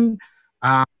 and women.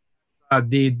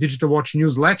 The Digital Watch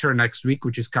newsletter next week,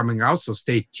 which is coming out, so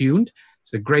stay tuned.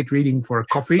 It's a great reading for a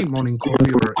coffee, morning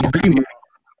coffee or evening.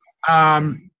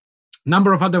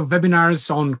 Number of other webinars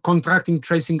on contracting,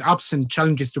 tracing apps and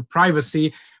challenges to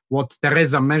privacy, what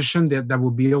Teresa mentioned, that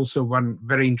will be also one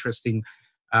very interesting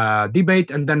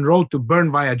debate. And then Road to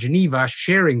Burn via Geneva,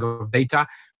 sharing of data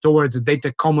towards the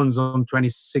data commons on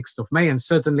 26th of May. And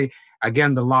certainly,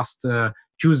 again, the last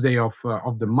Tuesday of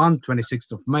the month,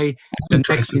 26th of May, the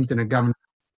next Internet Governance,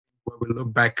 where we'll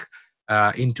look back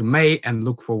into May and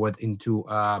look forward into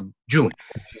June.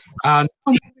 Now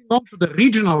moving on to the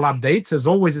regional updates. As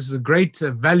always, this is a great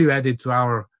value added to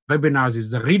our webinars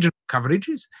is the regional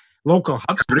coverages, local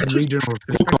hubs and regional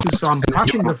perspectives. So I'm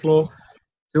passing the floor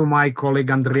to my colleague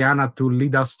Andriana to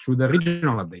lead us through the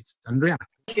regional updates. Andriana.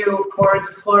 Thank you for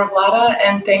the floor, Vlada,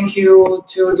 and thank you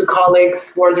to the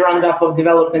colleagues for the roundup of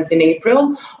developments in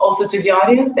April. Also to the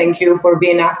audience, thank you for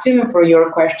being active and for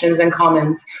your questions and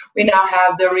comments. We now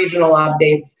have the regional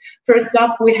updates. First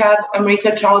up, we have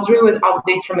Amrita Chaudhry with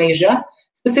updates from Asia,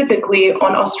 specifically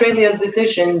on Australia's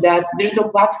decision that digital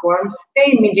platforms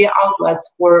pay media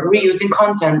outlets for reusing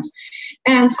content,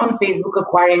 and on Facebook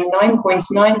acquiring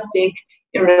 9.9% stake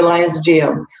in Reliance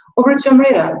Jio. Over to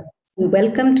Amrita.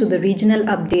 Welcome to the regional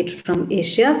update from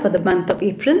Asia for the month of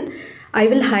April. I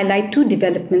will highlight 2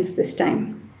 developments this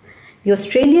time. The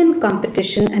Australian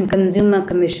Competition and Consumer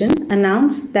Commission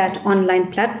announced that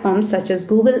online platforms such as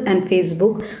Google and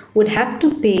Facebook would have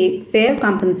to pay fair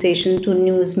compensation to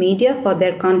news media for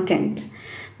their content.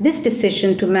 This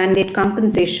decision to mandate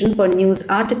compensation for news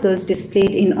articles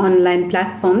displayed in online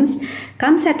platforms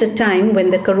comes at a time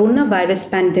when the coronavirus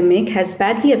pandemic has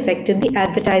badly affected the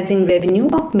advertising revenue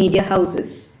of media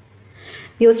houses.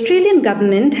 The Australian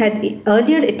government had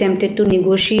earlier attempted to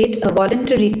negotiate a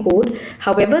voluntary code,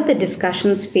 however, the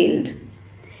discussions failed.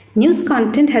 News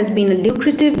content has been a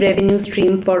lucrative revenue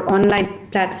stream for online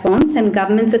platforms, and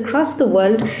governments across the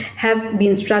world have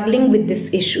been struggling with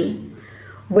this issue.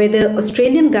 Whether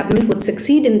Australian government would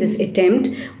succeed in this attempt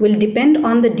will depend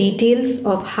on the details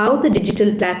of how the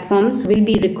digital platforms will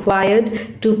be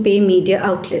required to pay media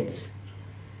outlets.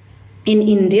 In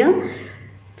India,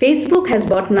 Facebook has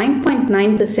bought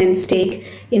 9.9% stake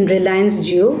in Reliance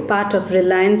Jio, part of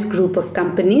Reliance Group of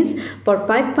companies, for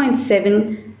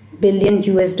 $5.7 billion.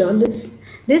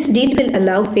 This deal will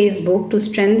allow Facebook to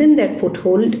strengthen their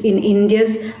foothold in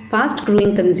India's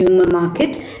fast-growing consumer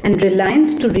market and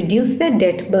Reliance to reduce their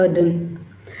debt burden.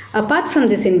 Apart from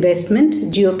this investment,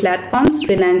 Jio platforms,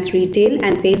 Reliance Retail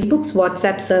and Facebook's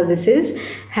WhatsApp services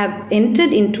have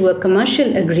entered into a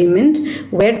commercial agreement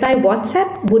whereby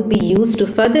WhatsApp would be used to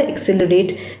further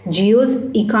accelerate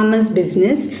Jio's e-commerce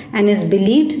business and is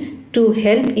believed to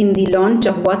help in the launch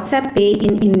of WhatsApp Pay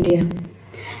in India.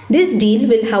 This deal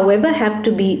will, however, have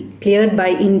to be cleared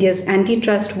by India's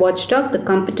antitrust watchdog, the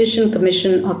Competition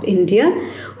Commission of India,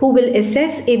 who will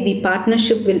assess if the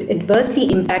partnership will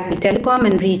adversely impact the telecom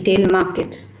and retail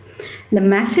market. The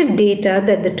massive data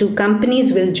that the 2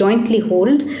 companies will jointly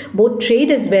hold, both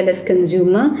trade as well as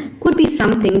consumer, could be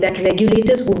something that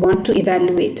regulators would want to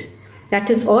evaluate. That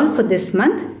is all for this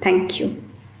month. Thank you.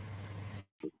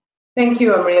 Thank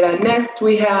you, Amrita. Next,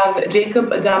 we have Jacob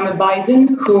Adame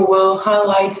Biden, who will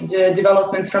highlight the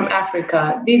developments from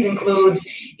Africa. These include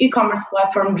e-commerce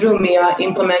platform Jumia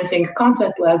implementing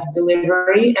contactless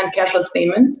delivery and cashless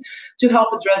payments to help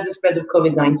address the spread of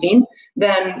COVID-19.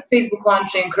 Then Facebook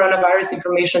launching coronavirus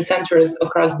information centers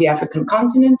across the African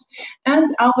continent, and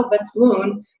Alphabet's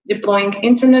Loon deploying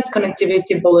internet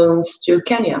connectivity balloons to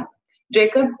Kenya.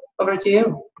 Jacob, over to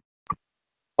you.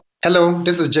 Hello,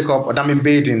 this is Jacob Adame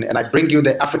Baden, and I bring you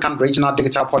the African Regional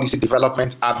Digital Policy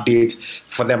Development Update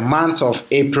for the month of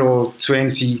April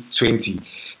 2020.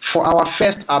 For our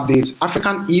first update,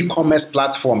 African e-commerce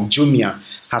platform Jumia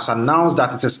has announced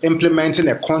that it is implementing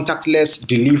a contactless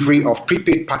delivery of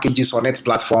prepaid packages on its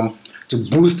platform to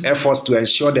boost efforts to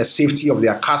ensure the safety of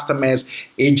their customers,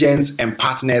 agents, and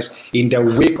partners in the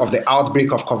wake of the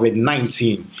outbreak of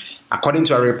COVID-19. According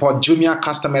to a report, Jumia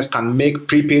customers can make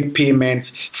prepaid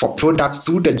payments for products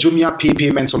through the Jumia Pay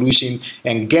payment solution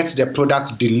and get the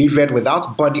products delivered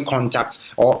without body contact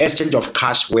or exchange of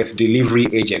cash with delivery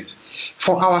agents.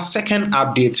 For our second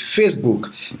update,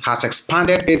 Facebook has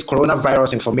expanded its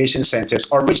coronavirus information centers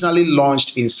originally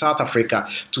launched in South Africa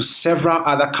to several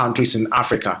other countries in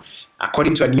Africa.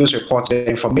 According to a news report, the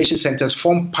information centers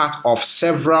form part of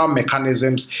several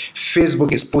mechanisms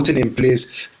Facebook is putting in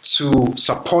place to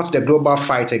support the global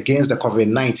fight against the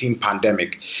COVID-19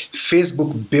 pandemic.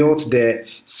 Facebook built the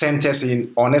centers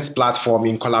on its platform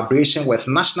in collaboration with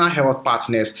national health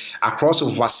partners across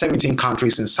over 17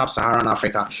 countries in sub-Saharan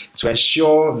Africa to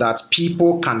ensure that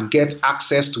people can get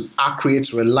access to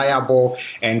accurate, reliable,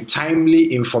 and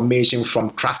timely information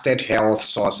from trusted health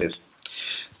sources.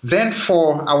 Then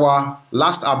for our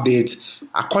last update,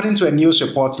 according to a news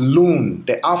report, Loon,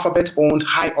 the Alphabet-owned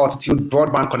high-altitude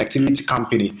broadband connectivity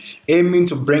company aiming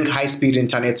to bring high-speed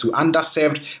internet to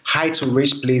underserved,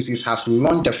 high-to-reach places, has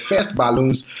launched the first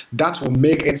balloons that will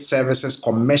make its services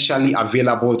commercially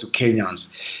available to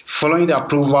Kenyans. Following the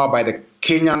approval by the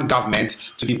Kenyan government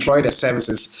to deploy the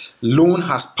services, Loon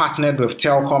has partnered with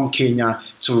Telkom Kenya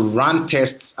to run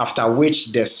tests, after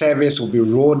which the service will be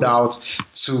rolled out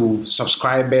to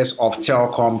subscribers of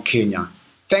Telkom Kenya.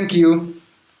 Thank you.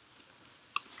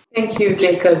 Thank you,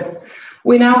 Jacob.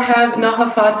 We now have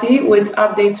Noha Fati with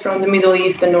updates from the Middle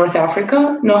East and North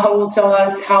Africa. Noha will tell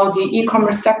us how the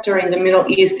e-commerce sector in the Middle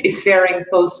East is faring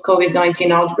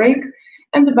post-COVID-19 outbreak,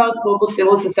 and about global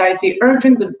civil society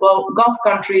urging the Gulf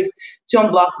countries to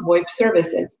unblock VoIP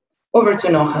services. Over to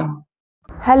Noha.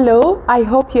 Hello, I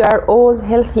hope you are all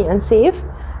healthy and safe.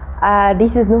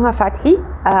 This is Noha Fathi.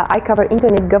 I cover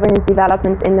internet governance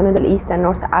developments in the Middle East and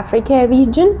North Africa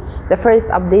region. The first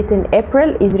update in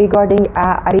April is regarding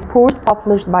a report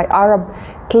published by Arab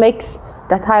Clicks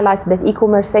that highlights that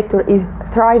e-commerce sector is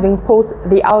thriving post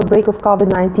the outbreak of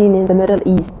COVID-19 in the Middle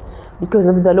East. Because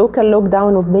of the local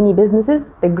lockdown of many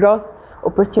businesses, the growth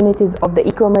opportunities of the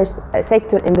e-commerce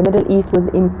sector in the Middle East was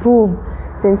improved,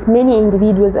 since many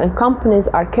individuals and companies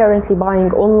are currently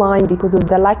buying online because of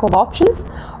the lack of options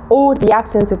or the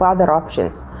absence of other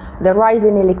options. The rise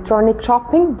in electronic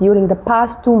shopping during the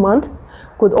past 2 months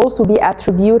could also be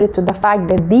attributed to the fact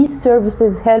that these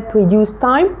services help reduce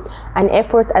time and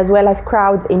effort as well as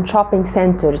crowds in shopping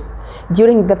centers.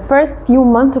 During the first few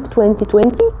months of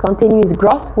 2020, continuous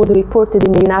growth was reported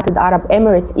in the United Arab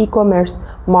Emirates e-commerce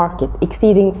market,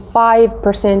 exceeding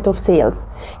 5% of sales.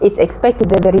 It's expected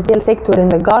that the retail sector in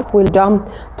the Gulf will jump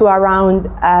to around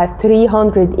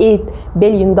 $308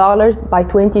 billion by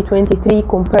 2023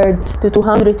 compared to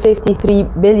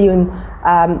 $253 billion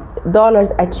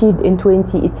achieved in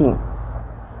 2018.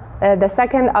 The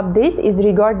second update is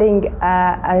regarding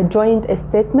a joint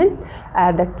statement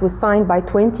that was signed by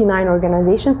 29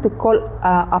 organizations to call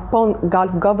upon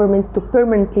Gulf governments to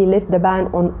permanently lift the ban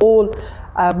on all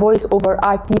voice over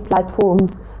IP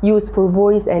platforms used for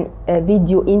voice and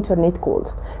video internet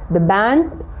calls. The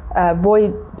ban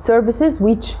VoIP services,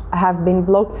 which have been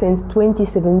blocked since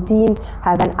 2017,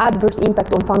 have an adverse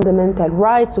impact on fundamental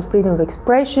rights of freedom of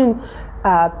expression,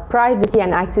 privacy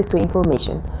and access to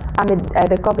information. Amid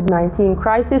the COVID-19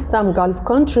 crisis, some Gulf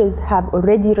countries have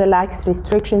already relaxed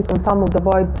restrictions on some of the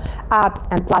VoIP apps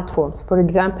and platforms. For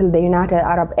example, the United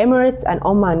Arab Emirates and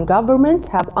Oman governments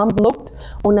have unblocked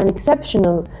on an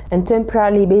exceptional and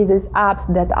temporary basis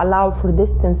apps that allow for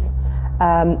distance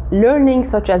learning,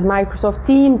 such as Microsoft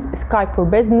Teams, Skype for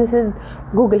Businesses,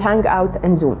 Google Hangouts,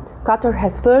 and Zoom. Qatar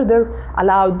has further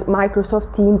allowed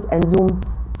Microsoft Teams and Zoom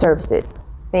services.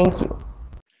 Thank you.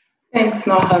 Thanks,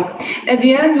 Noha. At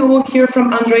the end, we will hear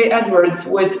from Andre Edwards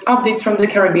with updates from the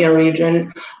Caribbean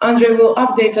region. Andre will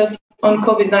update us on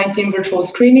COVID-19 virtual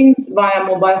screenings via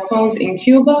mobile phones in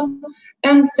Cuba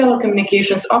and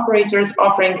telecommunications operators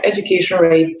offering education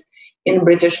rates in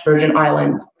British Virgin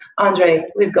Islands. Andre,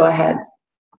 please go ahead.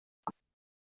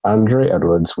 Andre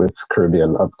Edwards with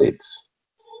Caribbean updates.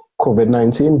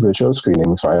 COVID-19 virtual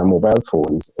screenings via mobile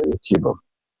phones in Cuba.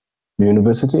 The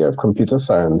University of Computer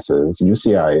Sciences,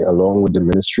 UCI, along with the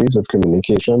Ministries of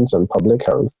Communications and Public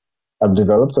Health, have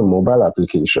developed a mobile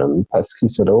application,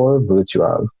 Pesquisador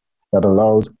Virtual, that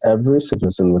allows every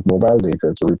citizen with mobile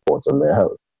data to report on their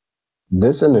health.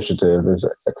 This initiative is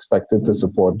expected to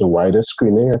support the wider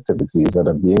screening activities that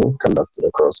are being conducted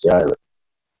across the island.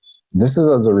 This is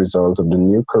as a result of the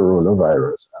new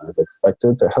coronavirus and is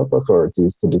expected to help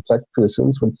authorities to detect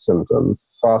persons with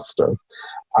symptoms faster,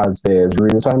 as there is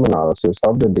real-time analysis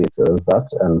of the data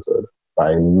that's entered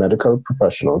by medical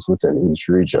professionals within each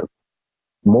region.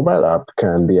 The mobile app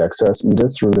can be accessed either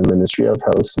through the Ministry of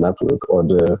Health network or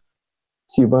the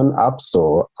Cuban App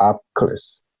Store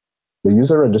AppClis. The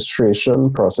user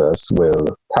registration process will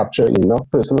capture enough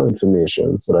personal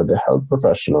information so that the health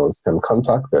professionals can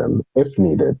contact them if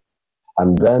needed,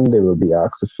 and then they will be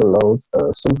asked to fill out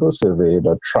a simple survey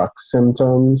that tracks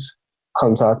symptoms,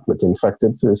 contact with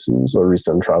infected persons, or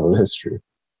recent travel history.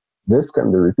 This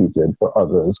can be repeated for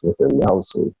others within the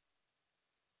household.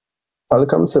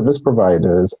 Telecom service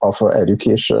providers offer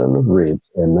education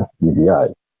rates in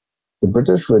BVI. The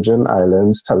British Virgin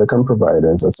Islands telecom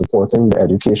providers are supporting the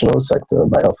educational sector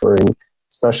by offering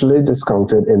specially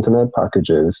discounted internet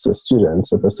packages to students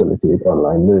to facilitate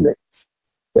online learning.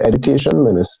 The Education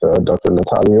Minister, Dr.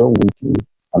 Natalia Wheatley,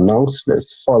 announced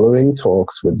this following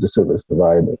talks with the service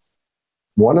providers.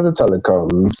 One of the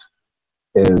telecoms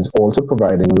is also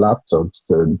providing laptops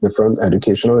to different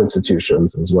educational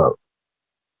institutions as well.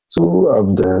 Two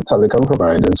of the telecom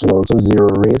providers will also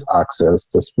zero-rate access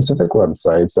to specific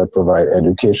websites that provide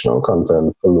educational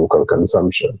content for local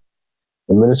consumption.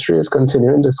 The ministry is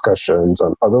continuing discussions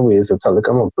on other ways that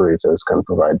telecom operators can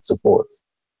provide support.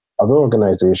 Other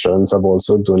organizations have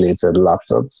also donated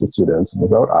laptops to students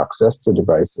without access to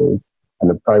devices,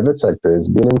 and the private sector is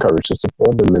being encouraged to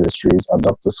support the ministry's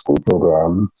Adopt a School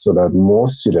program so that more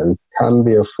students can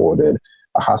be afforded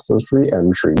a hassle-free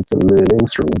entry to learning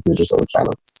through digital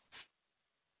channels.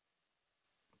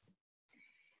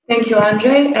 Thank you,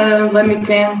 Andre. Let me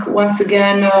thank once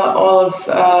again all of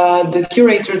the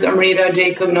curators, Amrita,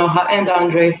 Jacob, Noha, and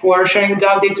Andre, for sharing the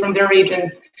updates from their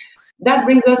regions. That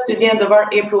brings us to the end of our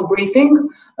April briefing.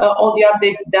 All the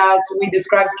updates that we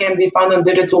described can be found on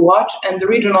Digital Watch, and the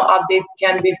regional updates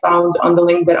can be found on the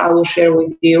link that I will share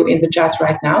with you in the chat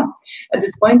right now. At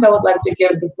this point, I would like to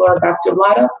give the floor back to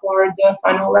Vlada for the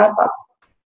final wrap-up.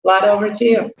 Vlada, over to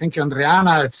you. Thank you,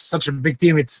 Andriana. It's such a big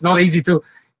team. It's not easy to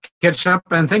catch up,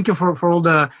 and thank you for all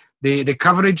the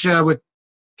coverage. We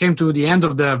came to the end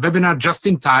of the webinar just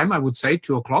in time, I would say,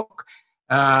 2 o'clock.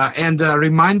 And a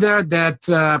reminder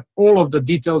that all of the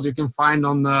details you can find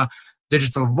on the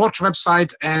Digital Watch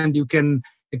website, and you can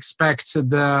expect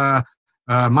the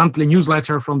monthly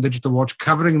newsletter from Digital Watch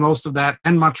covering most of that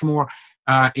and much more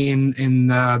in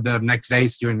the next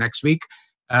days during next week.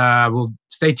 We'll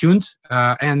stay tuned,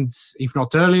 and if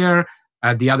not earlier,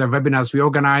 the other webinars we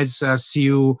organize. See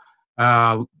you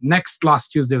next last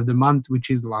Tuesday of the month, which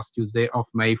is the last Tuesday of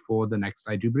May, for the next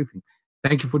IG briefing.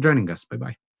 Thank you for joining us.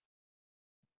 Bye-bye.